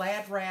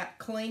Glad Wrap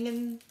Cling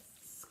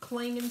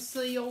and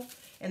Seal,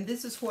 and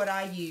this is what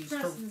I use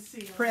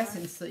press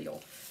and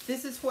seal.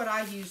 This is what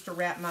I use to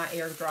wrap my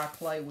air dry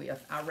clay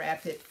with. I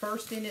wrap it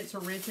first in its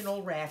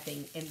original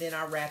wrapping, and then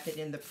I wrap it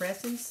in the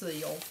press and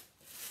seal,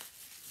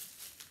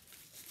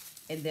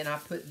 and then I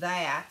put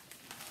that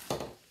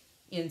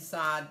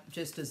inside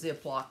just a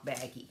Ziploc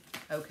baggie,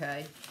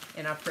 okay?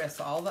 And I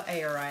press all the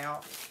air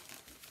out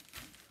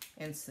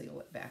and seal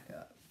it back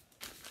up.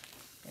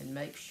 And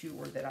make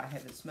sure that I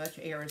have as much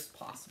air as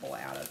possible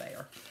out of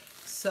there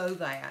so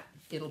that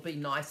it'll be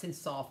nice and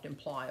soft and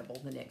pliable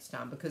the next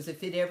time. Because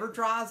if it ever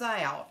dries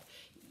out,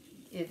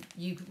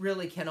 you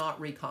really cannot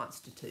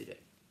reconstitute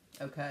it,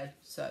 okay?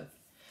 So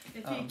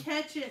if you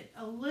catch it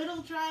a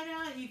little dried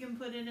out, you can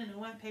put it in a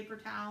wet paper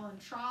towel and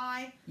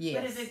try. Yes.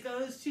 But if it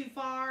goes too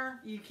far,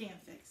 you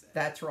can't fix it.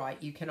 That's right.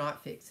 You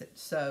cannot fix it.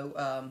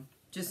 So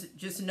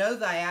just know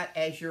that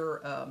as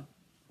you're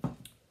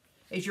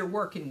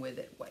working with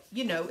it.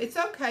 You know, it's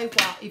okay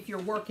if you're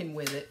working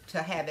with it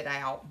to have it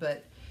out,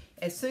 but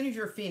as soon as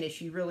you're finished,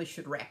 you really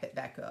should wrap it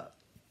back up.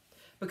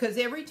 Because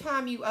every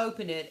time you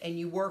open it and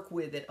you work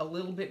with it, a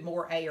little bit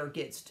more air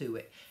gets to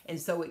it. And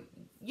so,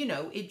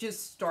 it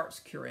just starts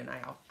curing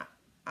out.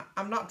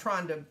 I'm not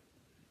trying to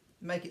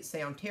make it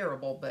sound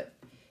terrible, but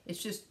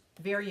it's just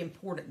very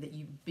important that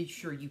you be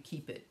sure you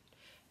keep it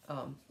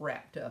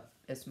wrapped up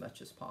as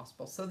much as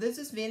possible. So this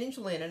is vintage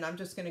linen. I'm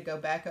just going to go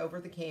back over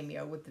the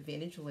cameo with the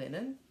vintage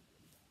linen.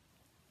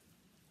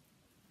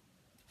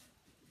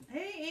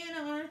 Hey,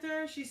 Anna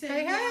Arthur. She said,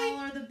 hey. You all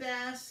are the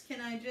best.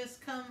 Can I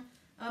just come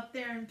up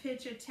there and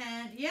pitch a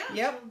tent? Yeah.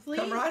 Yep. Please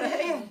come right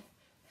ahead.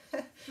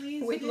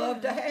 Please We'd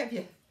love to have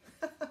you.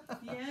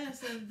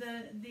 Yes.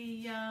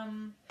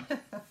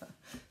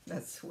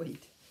 That's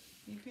sweet.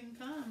 You can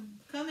come.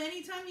 Come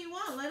anytime you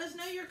want. Let us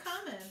know you're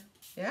coming.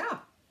 Yeah.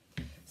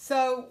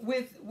 So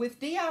with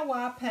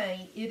DIY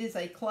paint, it is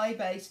a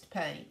clay-based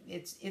paint.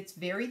 It's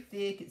very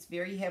thick. It's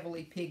very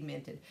heavily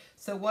pigmented.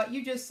 So what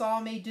you just saw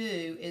me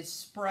do is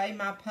spray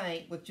my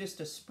paint with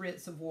just a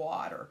spritz of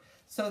water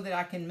so that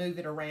I can move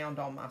it around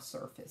on my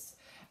surface.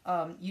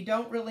 You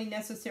don't really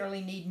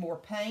necessarily need more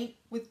paint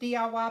with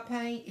DIY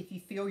paint. If you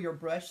feel your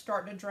brush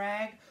starting to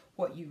drag,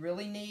 what you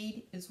really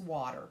need is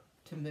water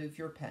to move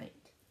your paint.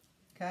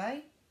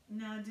 Okay?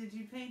 Now, did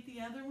you paint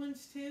the other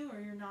ones too, or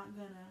you're not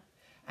gonna?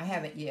 I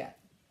haven't yet.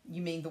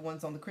 You mean the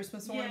ones on the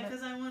Christmas ornament? Yeah,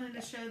 because I wanted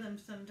to show them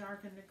some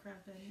dark and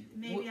decrepit.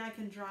 Maybe I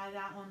can dry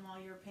that one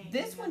while you're painting.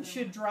 This one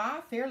should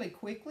dry fairly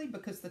quickly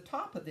because the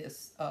top of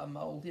this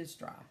mold is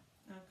dry.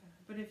 Okay,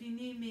 but if you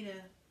need me to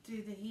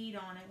do the heat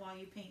on it while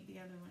you paint the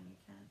other one, you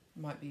can.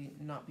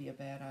 Might not be a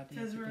bad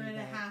idea. Because we're at a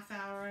half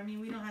hour. I mean,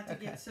 we don't have to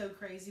get so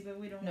crazy, but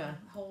we don't want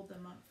to hold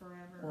them up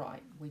forever.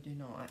 Right, we do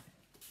not.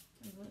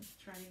 Let's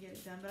try to get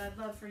it done, but I'd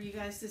love for you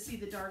guys to see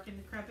the dark and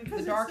decrepit.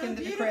 The dark and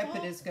the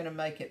decrepit is going to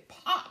make it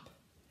pop.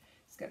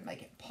 It's going to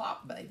make it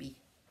pop, baby.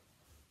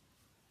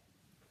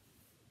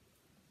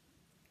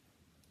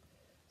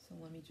 So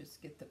let me just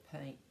get the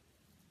paint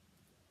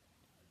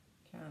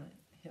kind of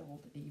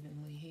held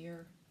evenly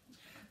here.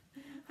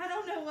 I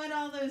don't know what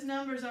all those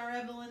numbers are,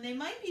 Evelyn. They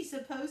might be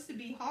supposed to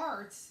be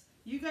hearts.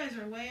 You guys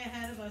are way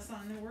ahead of us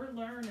on there. We're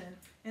learning.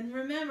 And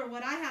remember,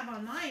 what I have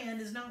on my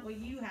end is not what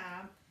you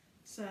have.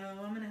 So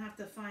I'm going to have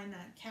to find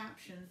that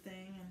caption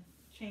thing and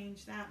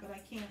change that, but I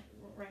can't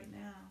right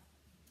now.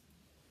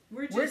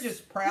 We're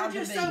just proud to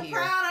be here. We're just so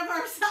proud of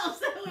ourselves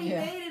that we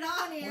made it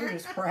on here. We're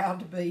just proud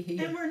to be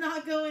here. And we're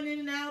not going in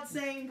and out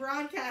saying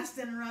broadcast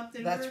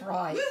interrupted. That's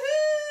right. Woohoo!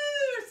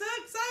 We're so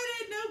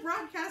excited. No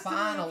broadcast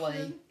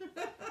Finally,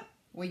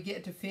 we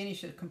get to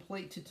finish a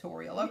complete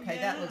tutorial. Okay,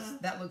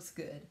 that looks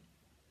good.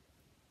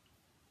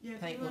 Yeah,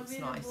 paint looks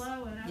nice.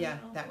 Yeah,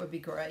 that would be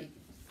great.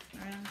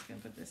 All right, I'm just going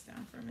to put this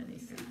down for a minute.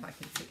 Let me see if I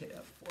can pick it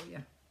up for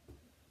you.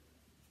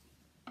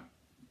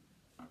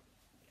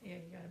 Yeah,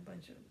 you got a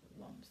bunch of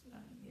lumps.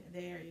 Yeah,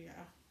 there you go.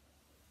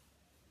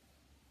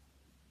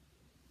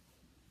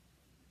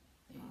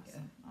 There you go.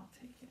 I'll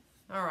take it.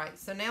 All right,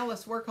 so now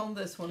let's work on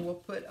this one.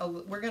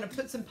 We're going to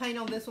put some paint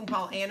on this one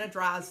while Anna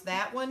dries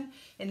that one,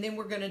 and then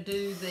we're going to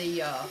do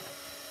the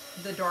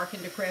dark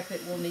and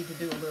decrepit. We'll need to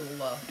do a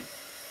little,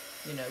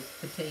 you know,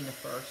 patina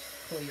first,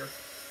 clear.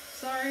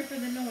 Sorry for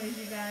the noise,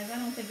 you guys. I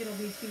don't think it'll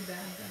be too bad,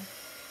 though.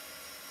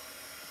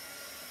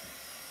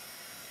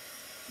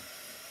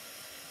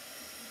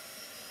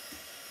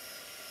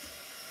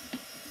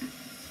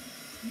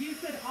 You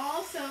could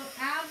also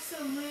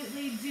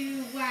absolutely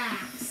do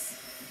wax.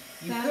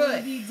 That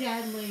would be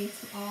deadly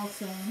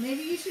also.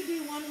 Maybe you should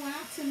do one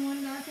wax and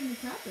one dark and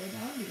decrepit.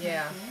 That would be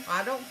cool.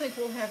 I don't think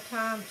we'll have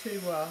time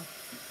to,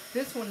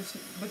 this one's,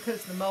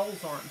 because the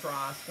molds aren't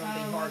dry, it's going to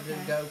be hard to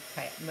go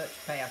much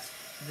past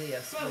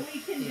this. But we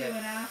can do it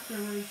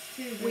afterwards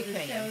too. We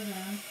can. Show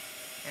them.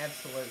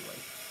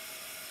 Absolutely.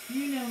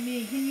 You know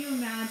me. Can you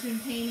imagine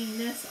painting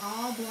this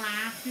all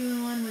black,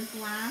 doing one with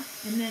black,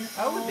 and then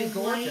it would be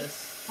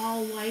gorgeous.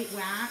 All white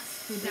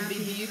wax? Would that be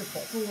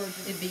beautiful.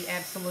 Gorgeous. It'd be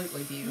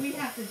absolutely beautiful. We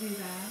have to do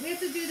that. We have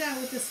to do that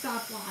with the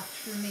stopwatch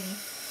for me.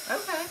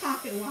 Okay.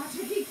 Pocket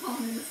watch. I keep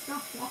calling it a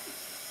stopwatch.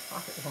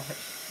 Pocket watch.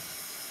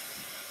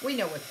 We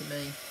know what you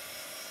mean.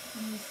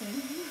 Let me see.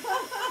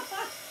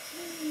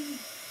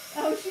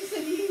 Oh, she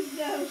said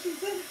no. She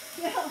said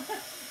no.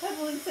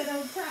 Evelyn said,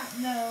 oh crap,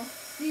 no.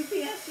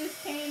 UPS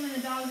just came and the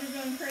dogs are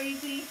going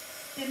crazy.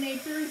 And they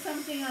threw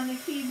something on the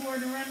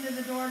keyboard to run to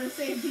the door to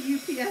save the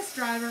UPS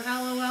driver,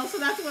 LOL. So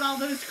that's what all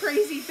those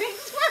crazy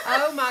things were.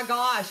 Oh my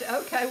gosh.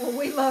 Okay, well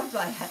we love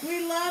that.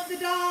 We love the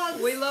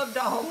dogs. We love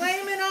dogs.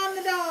 Blame it on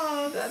the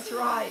dogs. That's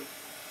right.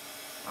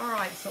 All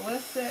right, so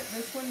let's set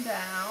this one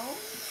down.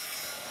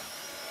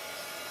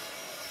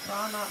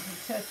 Try not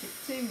to touch it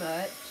too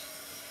much.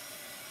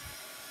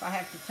 If I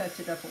have to touch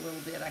it up a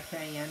little bit, I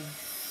can.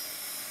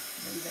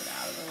 Move it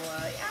out of the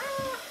way.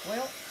 Ah,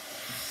 well.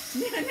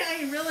 Now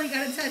you really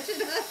got to touch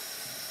it up.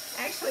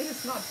 Actually,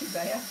 it's not too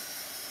bad.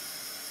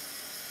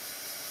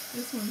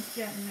 This one's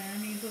getting there.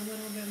 It needs a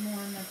little bit more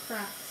in the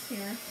cracks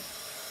here.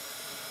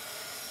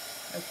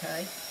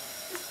 Okay.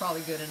 It's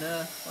probably good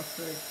enough. Let's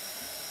see.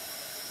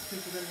 I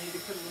think we're going to need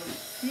to put a little...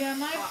 Yeah,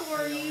 my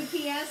poor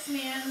UPS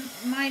man,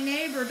 my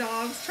neighbor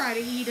dogs try to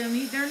eat him.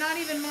 They're not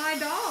even my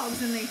dogs,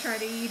 and they try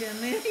to eat him.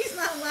 He's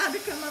not allowed to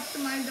come up to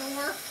my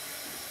door.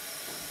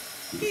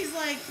 He's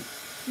like,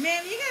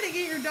 ma'am, you got to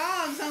get your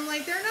dogs. I'm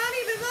like, they're not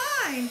even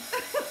mine.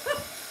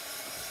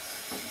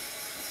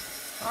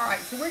 All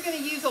right, so we're going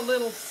to use a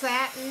little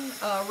satin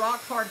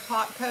rock hard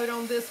top coat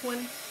on this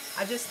one.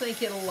 I just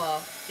think it'll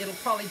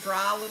probably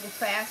dry a little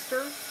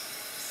faster,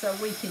 so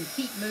we can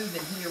keep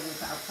moving here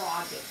with our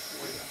project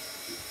for you.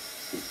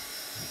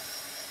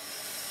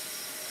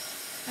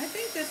 I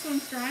think this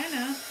one's dry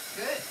enough.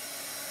 Good.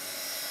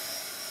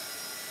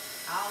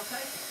 I'll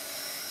take it.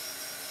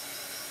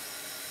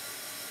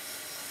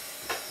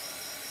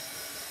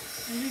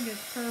 I think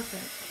it's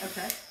perfect.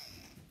 Okay.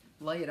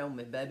 Lay it on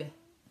me, baby.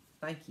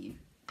 Thank you.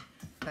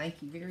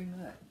 Thank you very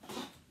much.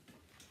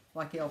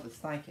 Like Elvis,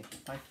 thank you.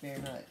 Thank you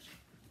very much.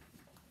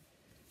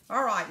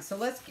 All right, so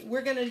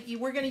we're gonna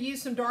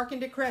use some dark and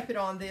decrepit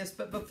on this,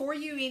 but before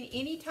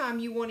anytime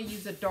you want to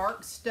use a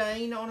dark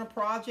stain on a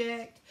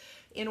project,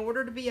 in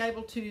order to be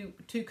able to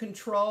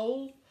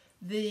control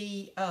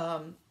the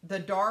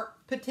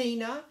dark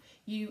patina,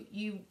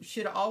 you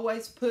should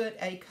always put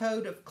a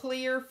coat of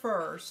clear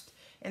first.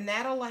 And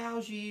that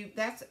allows you,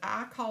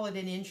 I call it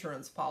an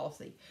insurance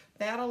policy.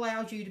 That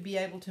allows you to be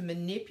able to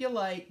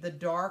manipulate the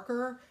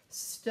darker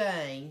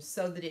stain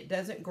so that it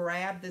doesn't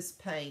grab this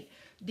paint.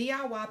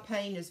 DIY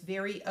paint is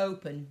very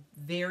open,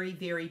 very,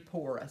 very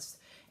porous.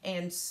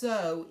 And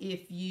so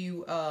if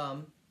you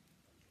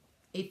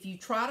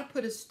try to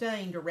put a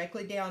stain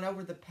directly down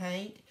over the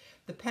paint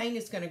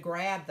is going to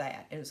grab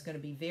that, and it's going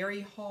to be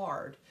very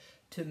hard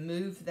to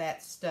move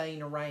that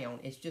stain around.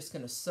 It's just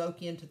going to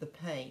soak into the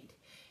paint.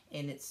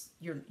 and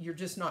you're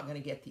just not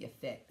going to get the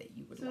effect that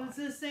you would like.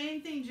 So it's the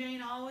same thing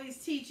Jayne always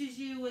teaches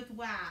you with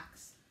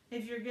wax.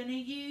 If you're going to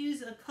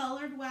use a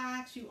colored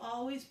wax, you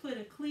always put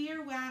a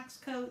clear wax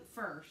coat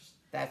first.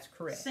 That's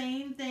correct.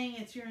 Same thing,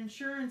 it's your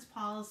insurance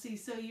policy,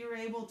 so you're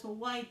able to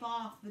wipe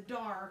off the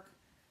dark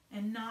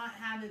and not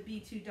have it be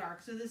too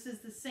dark. So this is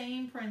the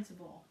same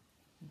principle.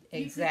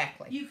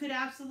 Exactly. You could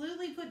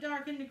absolutely put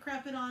dark and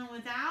decrepit on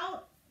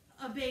without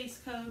a base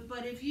coat,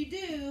 but if you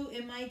do,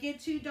 it might get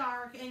too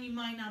dark and you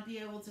might not be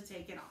able to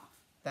take it off.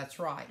 That's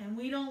right. And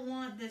we don't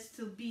want this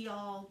to be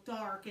all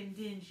dark and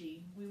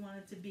dingy. We want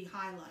it to be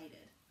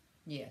highlighted.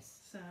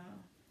 Yes.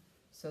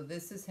 So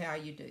this is how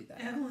you do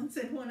that. Evelyn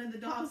said one of the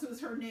dogs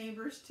was her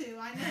neighbor's too.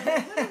 I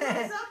know. What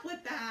is up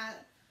with that?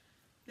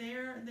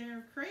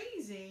 They're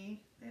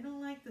crazy. They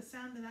don't like the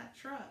sound of that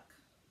truck.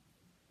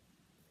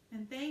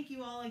 And thank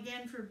you all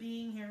again for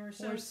being here. We're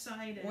so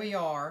excited. We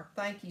are.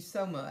 Thank you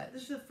so much.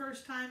 This is the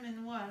first time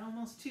in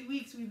almost 2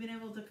 weeks we've been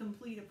able to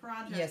complete a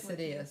project. Yes, it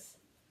is.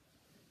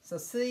 So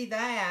see,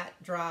 that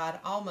dried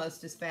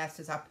almost as fast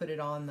as I put it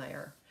on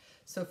there.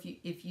 So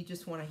if you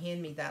just want to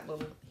hand me that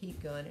little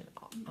heat gun, and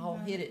I'll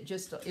hit it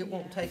it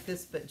won't take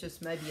this but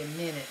just maybe a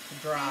minute to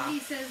dry. He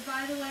says,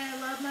 by the way,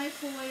 I love my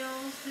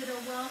foils. Did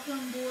a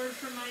welcome board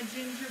for my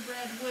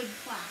gingerbread wood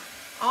plaque.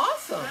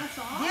 Awesome. That's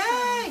awesome.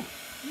 Yay.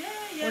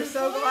 Yeah. We're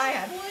so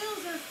glad.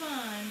 Foils are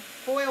fun.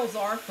 Foils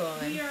are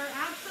fun. We are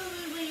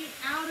absolutely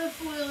out of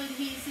foil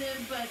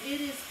adhesive, but it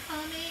is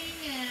coming,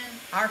 and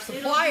our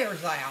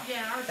supplier's out.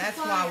 Yeah, that's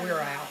why we're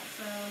out.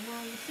 So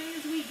as soon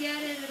as we get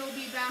it, it'll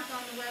be back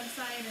on the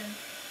website, and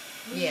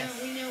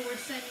we know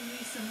we're sending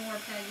you some more,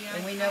 Peggy.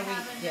 And we know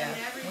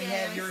we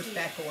have yours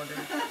back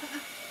ordered.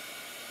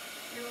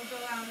 It'll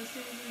go out as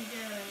soon as we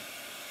get it.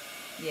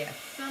 Yes.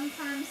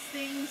 Sometimes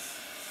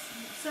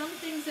some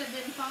things have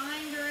been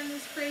fine during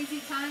this crazy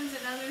times,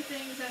 and other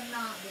things have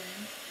not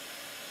been.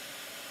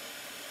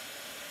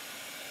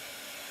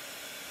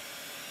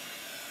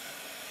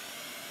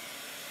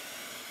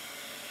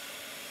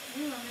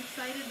 Ooh, I'm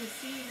excited to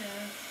see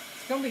this.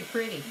 It's going to be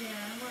pretty. Yeah,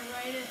 we're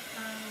right at,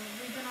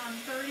 we've been on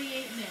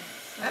 38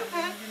 minutes. So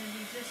okay. We're going to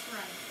be just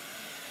right.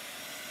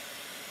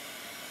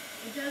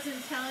 It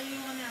doesn't tell you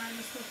on there. I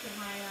just looked at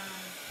my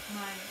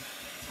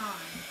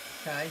time.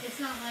 Okay. It's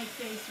not like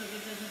Facebook.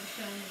 It doesn't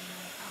show me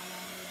how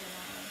long we've been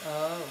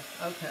on.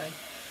 Oh, okay.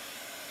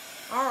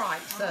 All right,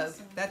 awesome.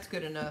 So that's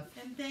good enough.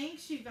 And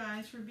thanks, you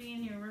guys, for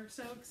being here. We're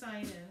so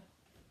excited.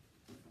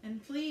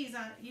 And please,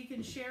 you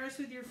can share us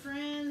with your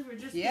friends. We're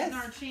just getting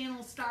our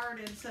channel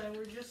started, so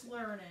we're just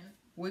learning.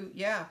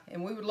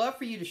 And we would love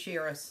for you to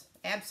share us.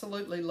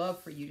 Absolutely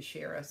love for you to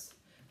share us.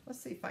 Let's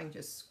see if I can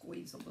just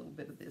squeeze a little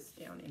bit of this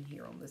down in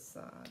here on this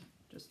side,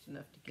 just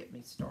enough to get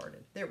me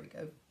started. There we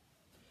go.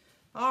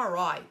 All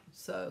right,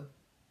 so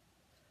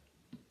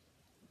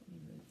let me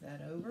move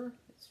that over.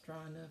 It's dry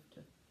enough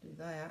to do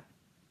that.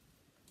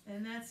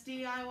 And that's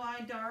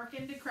DIY Dark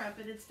and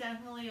Decrepit. It's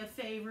definitely a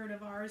favorite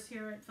of ours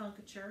here at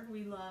Funkature.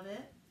 We love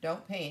it.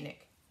 Don't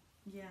panic.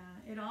 Yeah,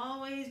 it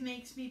always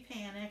makes me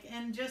panic.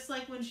 And just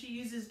like when she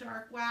uses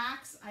dark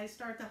wax, I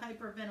start to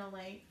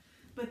hyperventilate.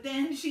 But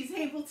then she's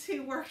able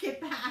to work it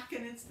back,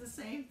 and it's the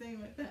same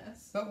thing with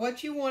this. But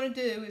what you want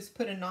to do is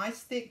put a nice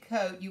thick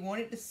coat. You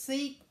want it to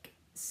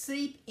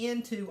seep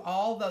into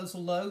all those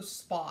low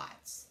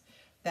spots.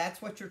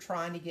 That's what you're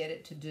trying to get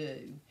it to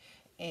do.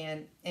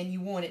 And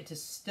you want it to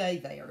stay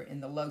there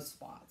in the low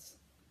spots.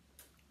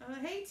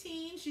 Hey,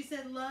 Teen. She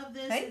said, love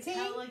this. Hey, it's Teen.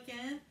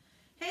 elegant.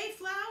 Hey,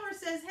 Flower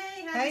says,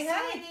 hey,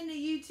 had to sign into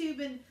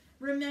YouTube and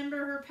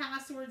remember her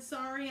password.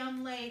 Sorry,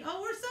 I'm late. Oh,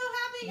 we're so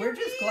happy you're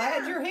here. We're just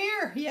glad you're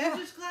here. Yeah. We're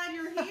just glad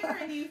you're here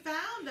and you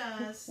found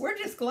us. We're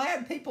just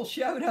glad people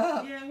showed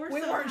up. Yeah,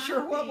 we so weren't happy.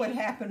 sure what would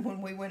happen when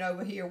we went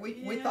over here.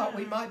 We thought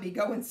we might be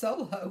going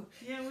solo.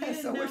 Yeah, we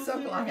didn't know we're so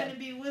we glad. were going to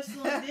be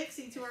whistling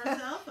Dixie to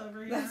ourselves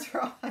over here. That's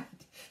right.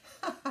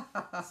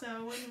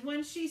 So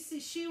when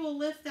she will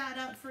lift that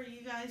up for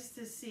you guys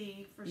to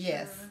see for sure.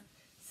 Yes.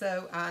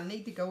 So I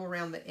need to go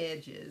around the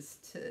edges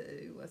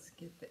too. Let's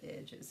get the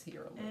edges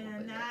here a little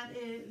bit. And that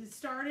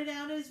started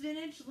out as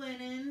vintage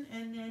linen,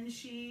 and then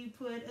she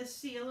put a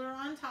sealer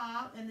on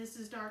top, and this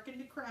is Dark and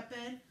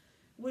Decrepit,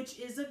 which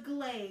is a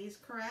glaze,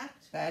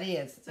 correct? That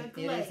is. It's a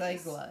glaze. It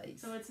is a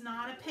glaze. So it's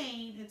not a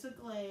paint, it's a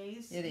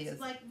glaze.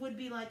 It's would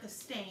be like a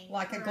stain.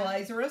 Like correct? a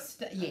glaze or a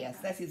stain. Yes,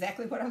 okay. That's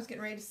exactly what I was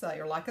getting ready to say.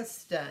 Or like a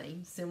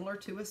stain, similar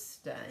to a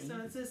stain. So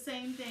it's the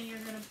same thing. You're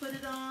going to put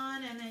it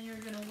on, and then you're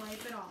going to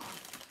wipe it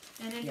off.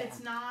 And if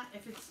it's not,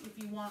 if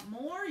you want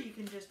more, you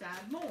can just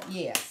add more.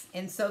 Yes.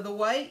 And so the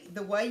way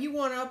you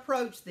want to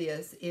approach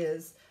this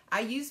is,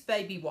 I use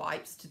baby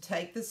wipes to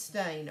take the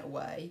stain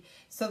away.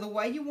 So the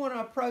way you want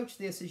to approach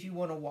this is you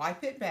want to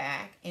wipe it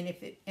back, and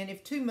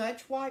if too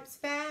much wipes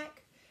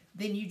back,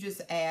 then you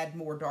just add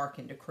more Dark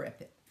and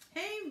Decrepit.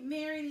 Hey,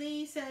 Mary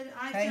Lee said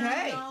I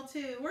found y'all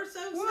too. We're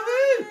so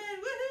excited.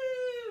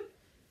 Woohoo!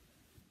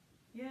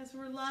 Yes,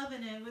 we're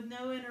loving it with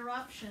no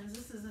interruptions.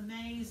 This is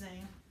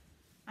amazing.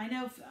 I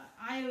know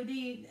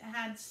IOD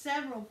had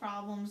several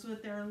problems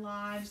with their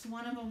lives.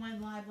 One of them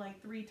went live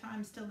like 3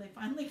 times till they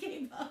finally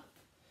gave up.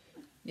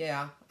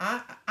 Yeah,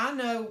 I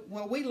know.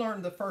 Well, we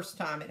learned the first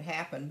time it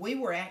happened. We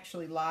were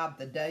actually live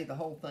the day the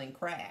whole thing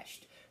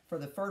crashed for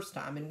the first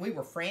time, and we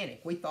were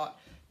frantic. We thought,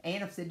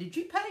 Anna said, "Did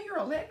you pay your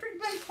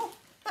electric bill?"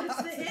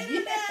 It's the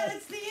internet. Yes.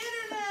 It's the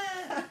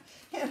internet.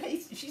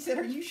 And she said,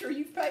 "Are you sure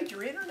you've paid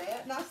your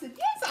internet?" And I said,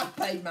 "Yes, I've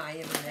paid my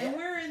internet." And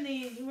we're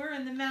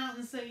in the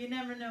mountains, so you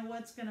never know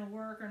what's going to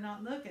work or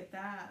not. Look at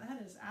that.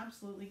 That is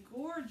absolutely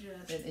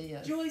gorgeous. It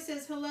is. Joy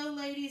says, "Hello,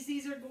 ladies.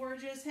 These are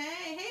gorgeous."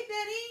 Hey,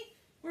 Betty.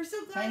 We're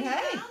so glad you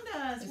Hey. found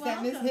us. Is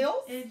Welcome. that Miss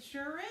Hills? It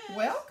sure is.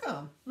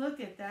 Welcome.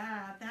 Look at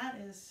that. That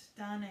is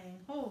stunning.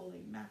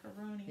 Holy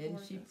macaroni. Isn't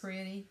gorgeous. she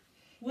pretty?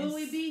 Will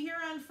we be here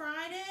on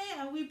Friday?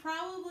 We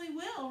probably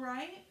will,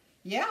 right?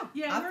 Yeah,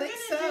 Yeah, I we're think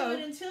gonna so.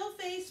 do it until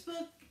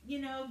Facebook,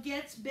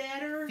 gets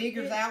better.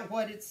 Figures out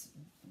what it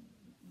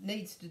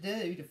needs to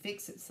do to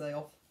fix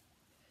itself.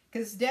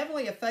 Because it's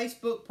definitely a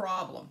Facebook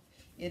problem.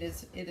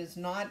 It's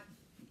not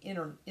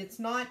internet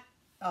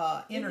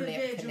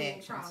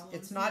connections. Problems,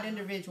 It's not no.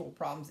 individual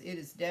problems. It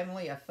is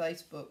definitely a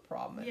Facebook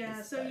problem. At Yeah,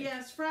 this so stage.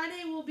 yes,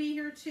 Friday we'll be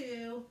here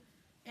too.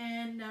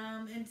 And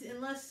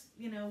unless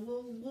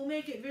we'll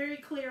make it very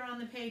clear on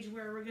the page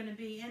where we're going to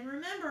be. And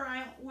remember,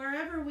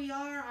 wherever we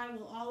are, I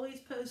will always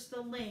post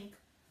the link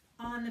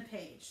on the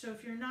page. So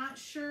if you're not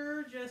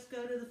sure, just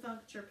go to the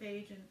Funkature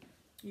page and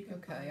you can.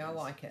 Okay, I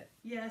like it.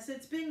 Yes,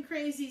 it's been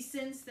crazy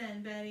since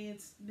then, Betty.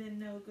 It's been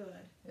no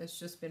good. It's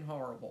just been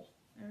horrible.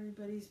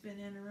 Everybody's been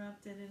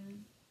interrupted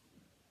and.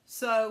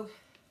 So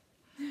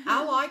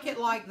I like it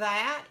like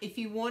that. If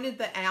you wanted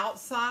the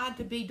outside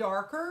to be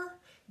darker,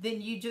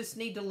 then you just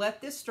need to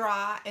let this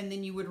dry, and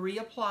then you would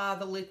reapply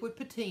the liquid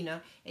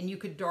patina, and you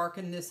could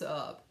darken this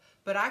up.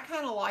 But I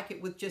kind of like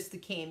it with just the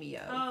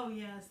cameo. Oh,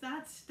 yes.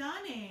 That's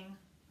stunning.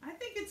 I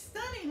think it's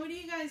stunning. What do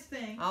you guys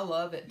think? I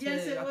love it, too.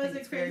 Yes, it I was think a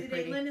it's very crazy day.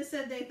 pretty. Linda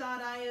said they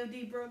thought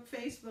IOD broke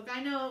Facebook.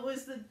 I know it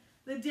was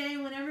the day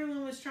when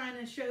everyone was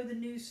trying to show the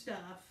new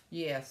stuff.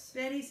 Yes.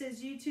 Betty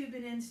says YouTube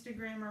and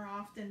Instagram are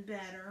often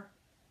better.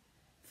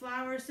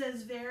 Flower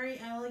says very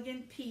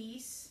elegant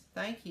piece.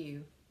 Thank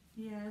you.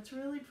 Yeah, it's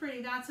really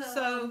pretty. That's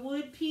a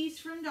wood piece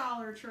from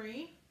Dollar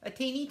Tree. A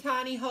teeny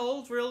tiny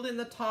hole drilled in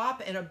the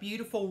top and a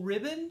beautiful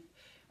ribbon.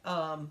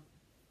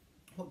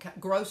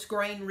 Gross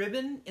grain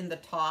ribbon in the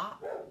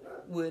top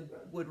would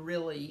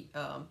really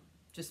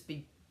just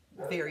be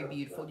very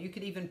beautiful. You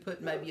could even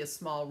put maybe a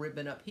small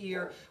ribbon up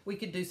here. We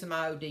could do some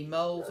IOD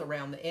molds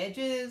around the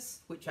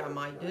edges, which I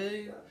might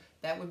do.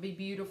 That would be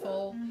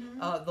beautiful.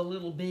 Mm-hmm. The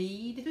little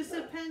bead. Just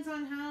depends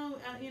on how,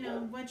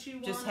 what you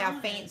want. Just how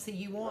fancy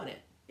you want it.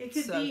 It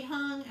could be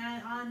hung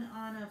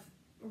on a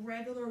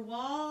regular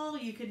wall.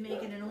 You could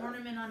make it an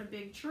ornament on a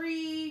big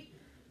tree.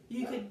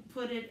 You could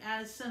put it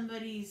as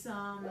somebody's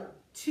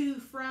to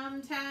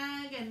from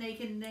tag, and they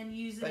can then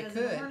use it as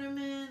an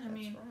ornament.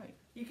 That's right.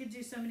 You could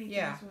do so many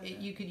things with it.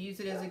 You could use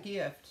it as a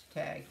gift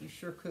tag. You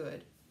sure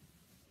could.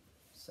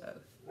 So,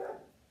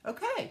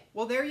 okay.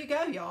 Well, there you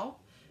go, y'all.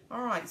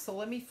 All right, so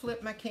let me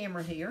flip my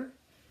camera here.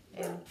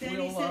 And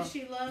Betty says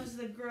she loves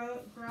the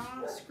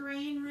gross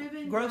grain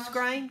ribbon. Gross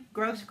grain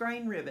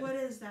ribbon. What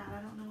is that?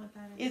 I don't know what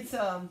that is.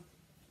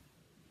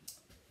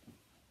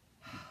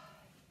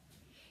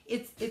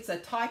 It's a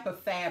type of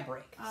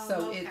fabric. Oh,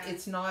 so okay.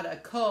 it's not a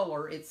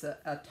color. It's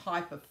a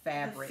type of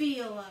fabric. The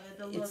feel of it.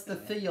 The look. It's the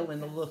feel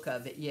and the look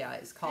of it. Yeah,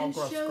 it's called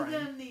gross grain. And show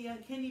them the.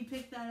 Can you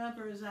pick that up,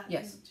 or is that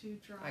too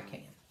dry? I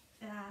can.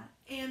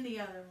 And the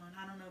other one.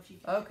 I don't know if you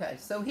can. Okay,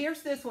 so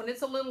here's this one.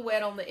 It's a little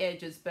wet on the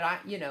edges, but I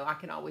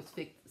can always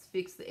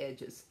fix the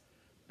edges.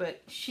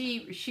 But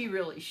she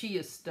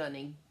is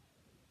stunning.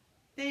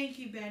 Thank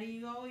you, Betty.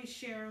 You always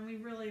share, and we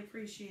really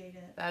appreciate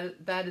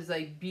it. That is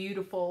a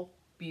beautiful,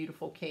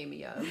 beautiful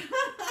cameo.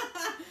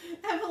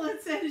 Evelyn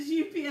says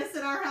UPS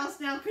at our house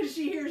now because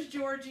she hears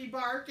Georgie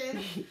barking.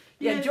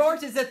 Yeah,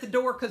 George is at the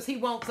door because he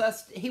wants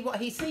us.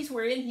 He sees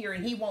we're in here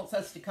and he wants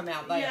us to come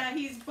out there. Yeah,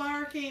 he's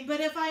barking. But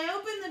if I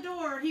open the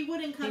door, he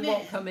wouldn't come in. He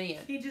won't come in.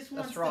 He just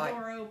wants the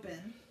door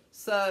open.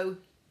 So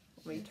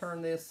let me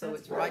turn this so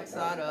it's right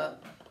side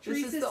up.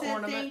 Teresa this is the said,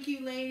 ornament. "Thank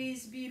you,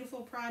 ladies.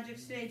 Beautiful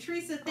projects today."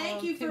 Teresa,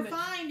 thank you for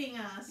finding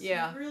us.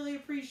 Yeah, we really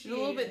appreciate it. A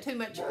little bit too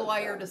much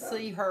glare to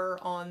see her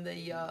on the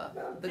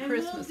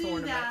Christmas we'll do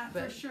ornament, that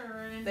but for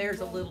sure. And there's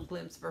a little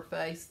glimpse of her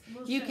face.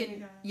 We'll You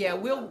can,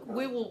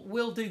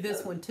 we'll do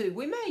this one too.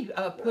 We may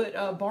put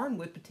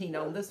barnwood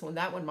patina on this one.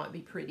 That one might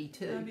be pretty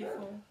too. That'd be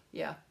cool.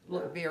 Yeah,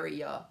 look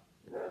very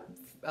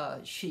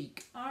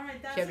chic. All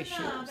right, that's Chevy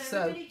enough. chic.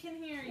 Everybody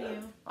can hear you.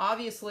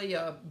 Obviously,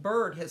 a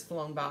bird has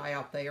flown by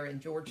out there,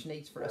 and George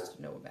needs for us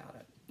to know about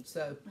it.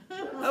 So,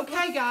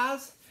 okay,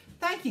 guys,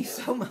 thank you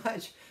so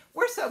much.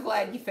 We're so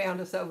glad you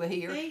found us over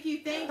here. Thank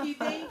you, thank you,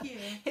 thank you.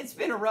 It's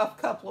been a rough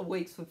couple of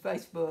weeks with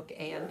Facebook,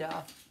 and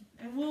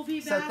we'll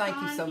be back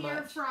thank you so here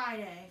much.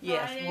 Friday.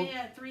 Yes, Friday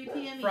at 3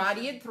 p.m.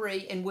 Friday at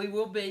 3, and we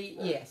will be,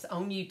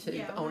 on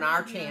YouTube, on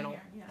our channel.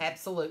 Yeah.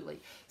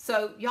 Absolutely.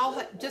 So,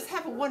 y'all just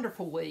have a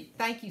wonderful week.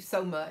 Thank you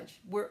so much.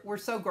 We're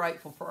so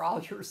grateful for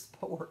all your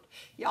support.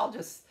 Y'all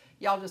just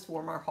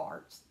warm our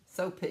hearts.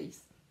 So,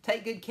 peace.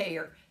 Take good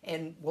care,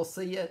 and we'll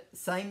see you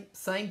same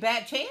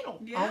bat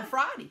channel on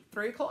Friday,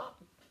 3 o'clock.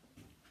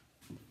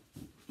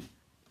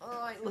 All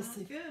right, let's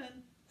see. Good.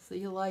 See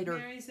you later.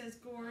 Mary says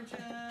gorgeous.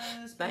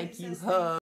 Thank Betty you, says hug.